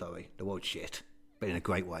people. I'm sorry. The world's shit. But in a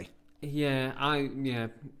great way. Yeah,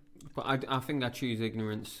 but I think I choose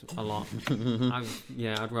ignorance a lot.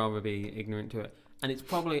 I'd rather be ignorant to it. And it's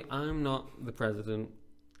probably, I'm not the president.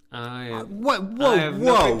 I have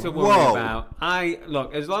nothing to worry about.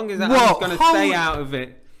 Look, as long as I'm going to stay out of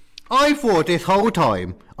it. I thought this whole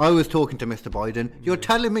time I was talking to Mr. Biden. You're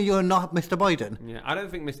telling me you're not Mr. Biden? Yeah, I don't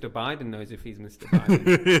think Mr. Biden knows if he's Mr.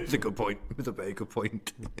 Biden. It's a good point. It's a very good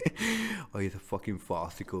point. Oh, he's a fucking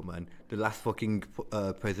farcical, man. The last fucking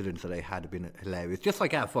presidents that they had have been hilarious. Just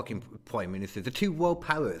like our fucking prime ministers. The two world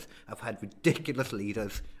powers have had ridiculous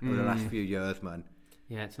leaders over the last few years, man.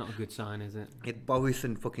 Yeah, it's not a good sign, is it? It's Boris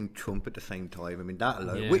and fucking Trump at the same time. I mean, that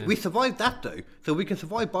alone. Yeah. We survived that, though. So we can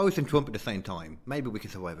survive Boris and Trump at the same time. Maybe we can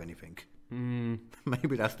survive anything.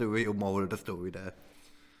 Maybe that's the real moral of the story there.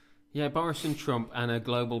 Yeah, Boris and Trump and a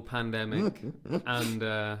global pandemic. And,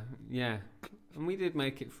 and we did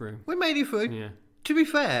make it through. We made it through. Yeah. To be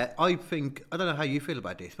fair, I think, I don't know how you feel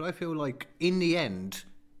about this, but I feel like in the end,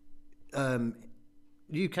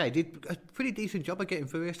 UK did a pretty decent job of getting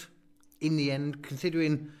through it. In the end,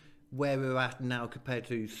 considering where we're at now compared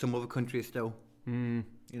to some other countries still, you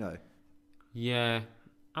know. Yeah,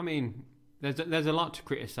 I mean, there's a lot to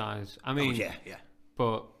criticise. I mean, yeah.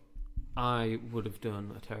 But I would have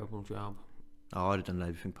done a terrible job. Oh, I'd have done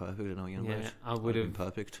everything perfect. I would have been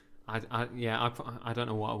perfect. I don't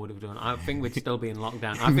know what I would have done. I think we'd still be in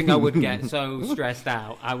lockdown. I think I would get so stressed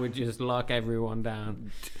out. I would just lock everyone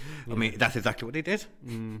down. I mean, that's exactly what they did.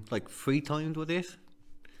 Like 3 times with it.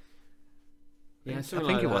 Yeah, I something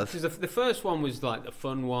think like it that. was. Because the first one was like the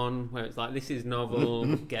fun one, where it's like, this is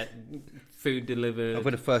novel, get food delivered. Over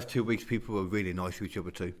the first 2 weeks, people were really nice to each other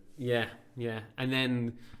too. Yeah. And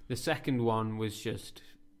then the second one was just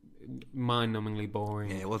mind-numbingly boring.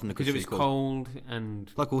 Yeah, it wasn't a good sequel. Because it was cold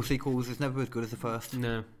and... Like all sequels, it's never as good as the first.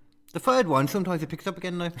 No. The third one, sometimes it picks up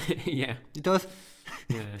again though. Yeah. It does.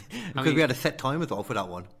 Yeah. Because we had a set time as well for that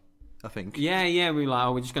one, I think. Yeah, we were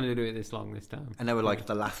like, we're just going to do it this long this time. And they were like,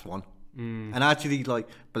 the last one. And I actually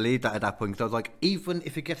believed that at that point, because I was like, even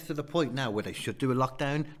if it gets to the point now where they should do a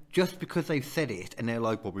lockdown, just because they've said it and they're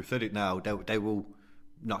like, well, we've said it now, they will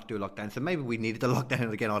not do a lockdown. So maybe we needed a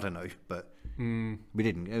lockdown again, I don't know, but we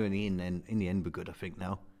didn't. In the end, we're good, I think,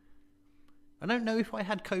 now. I don't know if I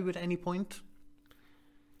had COVID at any point.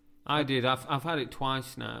 I did. I've had it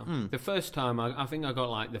twice now. The first time, I think I got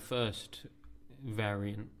like the first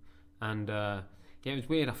variant, and it was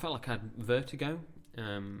weird. I felt like I had vertigo.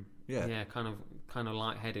 Yeah, kind of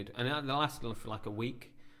lightheaded, and it lasted for like a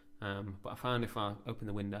week. But I found if I opened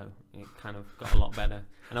the window, it kind of got a lot better.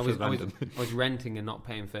 And I was renting and not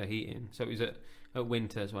paying for heating, so it was at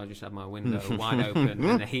winter, so I just had my window wide open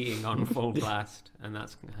and the heating on full blast, and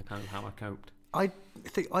that's kind of how I coped. I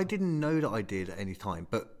think I didn't know that I did at any time,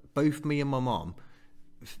 but both me and my mom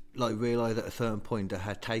realised at a certain point that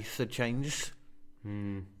her tastes had changed.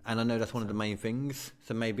 And I know that's one of the main things.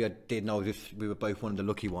 So maybe I did know we were both one of the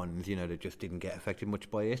lucky ones, that just didn't get affected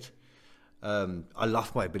much by it. I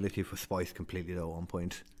lost my ability for spice completely though at one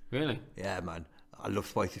point. Really? Yeah, man. I love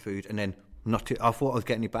spicy food, and then I thought I was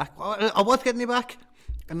getting it back. I was getting it back,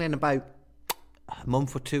 and then about a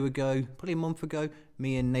month or two ago, probably a month ago,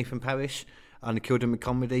 me and Nathan Parrish and the Kildon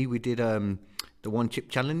Comedy, we did the one chip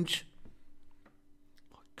challenge.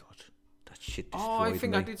 Oh my god, that shit destroyed me. Oh, I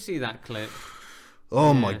think I did see that clip.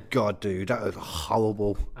 Oh my god, dude, that was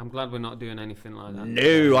horrible. I'm glad we're not doing anything like that.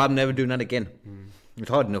 No, I'm never doing that again. It's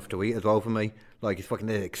hard enough to eat as well for me. It's fucking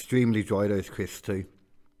extremely dry, those crisps too.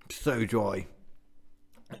 So dry.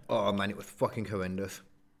 Oh man, it was fucking horrendous.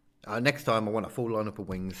 Next time I want a full lineup of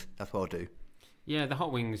wings. That's what I'll do. Yeah, the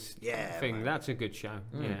hot wings thing, man. that's a good show.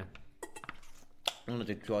 Yeah. I want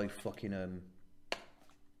to dry fucking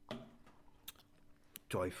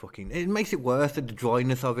it makes it worse, the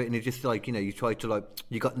dryness of it, and it's just you try to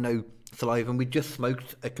you got no saliva, and we just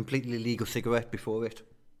smoked a completely legal cigarette before it.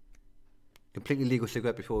 Completely legal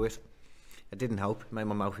cigarette before it. It didn't help. It made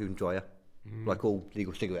my mouth even drier. Like all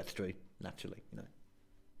legal cigarettes do, naturally,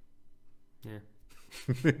 Yeah.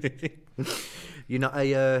 You're not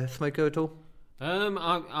a smoker at all?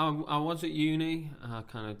 I was at uni. I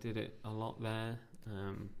kind of did it a lot there.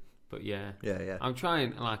 But yeah. Yeah. I'm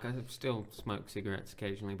trying. Like I still smoke cigarettes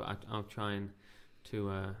occasionally, but I'm trying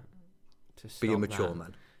to stop Be a mature that.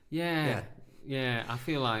 man. Yeah. I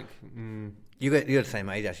feel like. You're the same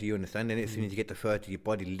age, actually. You understand, and as soon as you get to 30, your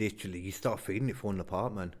body literally, you start feeling it falling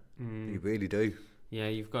apart, man. You really do. Yeah,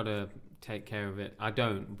 you've got to take care of it. I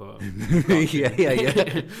don't, but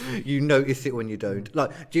yeah. You notice it when you don't.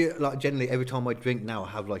 Like, generally every time I drink now, I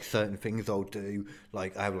have like certain things I'll do.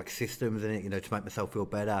 Like I have like systems in it, to make myself feel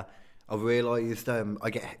better. I've realised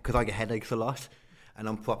because I get headaches a lot, and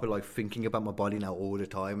I'm proper like thinking about my body now all the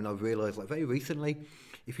time. And I've realised like very recently,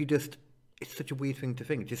 if you just, it's such a weird thing to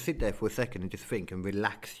think. Just sit there for a second and just think and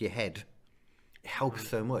relax your head. It helps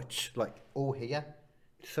so much. Like all here.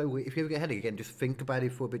 So weird. If you ever get a headache again, just think about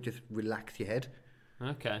it for a bit. Just relax your head.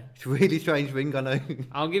 Okay. It's a really strange thing, I know.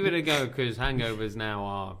 I'll give it a go because hangovers now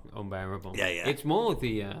are unbearable. Yeah. It's more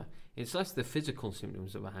it's less the physical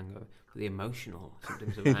symptoms of a hangover, but the emotional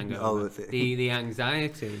symptoms of a hangover. That's it. The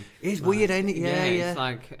anxiety. It's weird, ain't it? Yeah. It's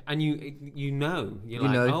like, and you're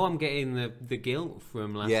like, oh, I'm getting the guilt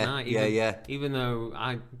from last night. Even though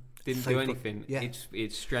I didn't do anything. Yeah.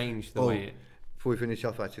 It's strange the way it. Before we finish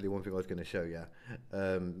off, actually, one thing I was going to show you,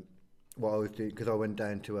 what I was doing, because I went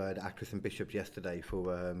down to the Actress and Bishop yesterday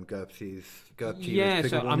for Gerps's yeah,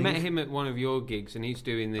 so I warnings. met him at one of your gigs, and he's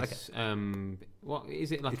doing this. Okay. What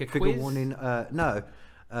is it, like it's a quiz? Warning, no,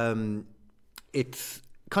 it's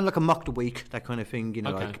kind of like a mock the week, that kind of thing.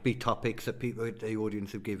 Like big topics that the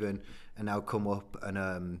audience have given, and now come up,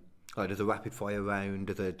 and there's a rapid fire round,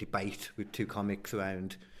 there's a debate with 2 comics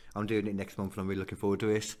around. I'm doing it next month and I'm really looking forward to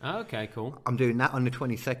it. Oh, okay, cool. I'm doing that on the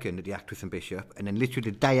 22nd at the Actress and Bishop, and then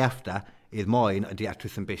literally the day after is mine at the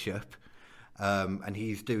Actress and Bishop, and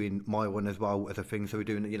he's doing my one as well as a thing, so we're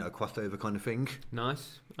doing a crossover kind of thing.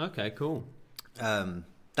 Nice. Okay, cool.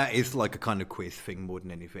 That is like a kind of quiz thing more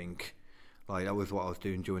than anything. Like that was what I was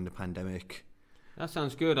doing during the pandemic. That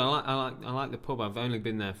sounds good. I like the pub. I've only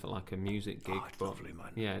been there for like a music gig. Oh, it's lovely,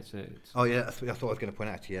 man. Yeah, it's. Oh yeah, that's what I was going to point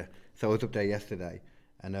out to you. So I was up there yesterday.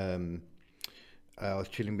 And I was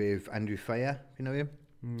chilling with Andrew Fayer. You know him?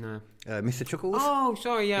 No. Mr. Chuckles. Oh,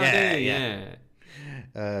 sorry. Yeah, I do.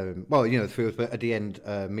 Yeah. Well, the three of us, but at the end,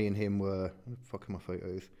 me and him were fucking my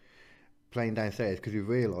photos, playing downstairs because we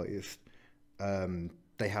realised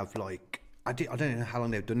they have like I don't know how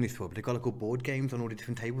long they've done this for, but they've got like all board games on all the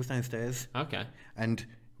different tables downstairs. Okay. And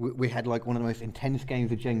we had like one of the most intense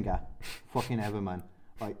games of Jenga, fucking ever, man.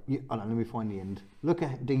 Like, hold on, let me find the end. Look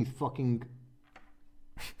at these fucking.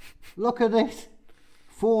 Look at this.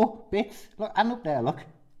 4 bits. Look, and up there, look.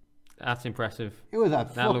 That's impressive. It was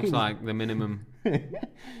that looks like the minimum.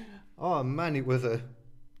 Oh man, it was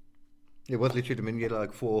literally the minimum.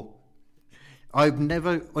 Like 4. I've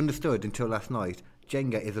never understood until last night.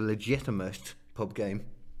 Jenga is a legitimate pub game.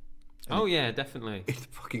 Oh yeah, definitely. It's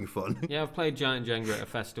fucking fun. Yeah, I've played Giant Jenga at a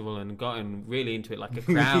festival and gotten really into it, like a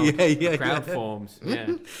crowd. Crowd forms.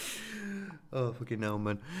 Yeah. Oh, fucking hell,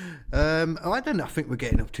 man. I don't know. I think we're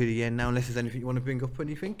getting up to the end now, unless there's anything you want to bring up or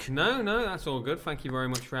anything. No, that's all good. Thank you very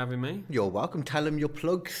much for having me. You're welcome. Tell them your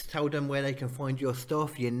plugs. Tell them where they can find your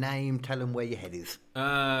stuff, your name. Tell them where your head is.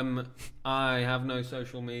 I have no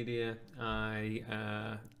social media.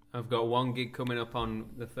 I've got 1 gig coming up on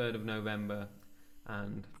the 3rd of November,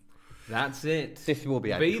 and that's it. This will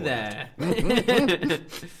be out. Be there.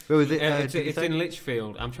 Where was it? It's in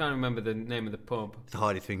Lichfield. I'm trying to remember the name of the pub. It's the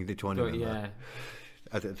hardest thing to try and remember. Yeah.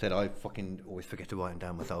 As I said, I fucking always forget to write them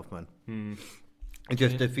down myself, man. And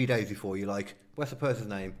just a few days before, you're like, what's the person's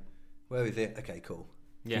name? Where is it? Okay, cool.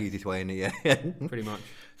 Yeah. The easiest way in it, yeah. Pretty much.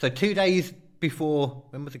 So 2 days before,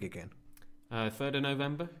 when was the gig again? 3rd of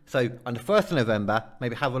November. So on the 1st of November,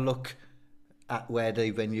 maybe have a look at where the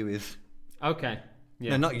venue is. Okay.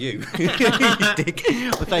 Yeah. No, not you. You dick.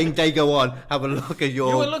 I'm saying they go on. Have a look at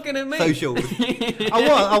your. You were looking at me. Socials.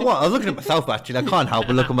 I was looking at myself actually. I can't help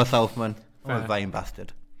but look at myself, man. I'm a vain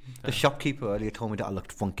bastard. The shopkeeper earlier told me that I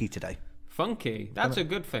looked funky today. Funky? That's a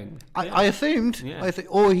good thing. I assumed. Yeah.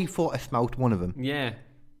 Or he thought I smelt one of them. Yeah.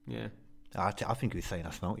 I think he was saying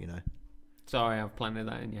I smelt, Sorry, I've planted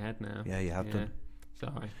that in your head now. Yeah, you have done.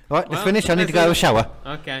 Sorry. All right, let's finish. I need to go have a shower.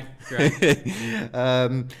 Okay, great.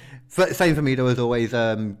 Same for me though, as always.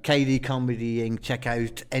 KD Comedy Inc. Check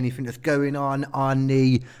out anything that's going on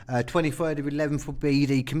the 23rd of 11th will be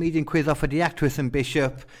the comedian quiz off of the Actress and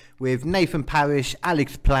Bishop with Nathan Parrish,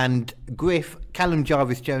 Alex Plant, Griff, Callum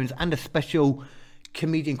Jarvis Jones, and a special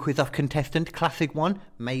comedian quiz-off contestant, classic one.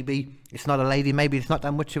 Maybe it's not a lady, maybe it's not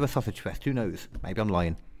that much of a sausage fest, who knows? Maybe I'm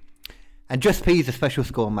lying. And Just P is a special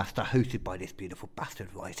score master hosted by this beautiful bastard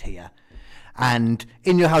right here. And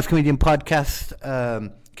In Your House Comedian Podcast,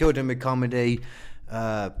 Gildan with Comedy,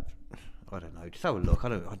 I don't know, just have a look.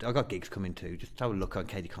 I got gigs coming too. Just have a look on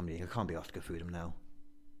Katie Comedy. I can't be asked to go through them now.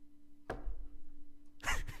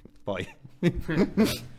 Bye.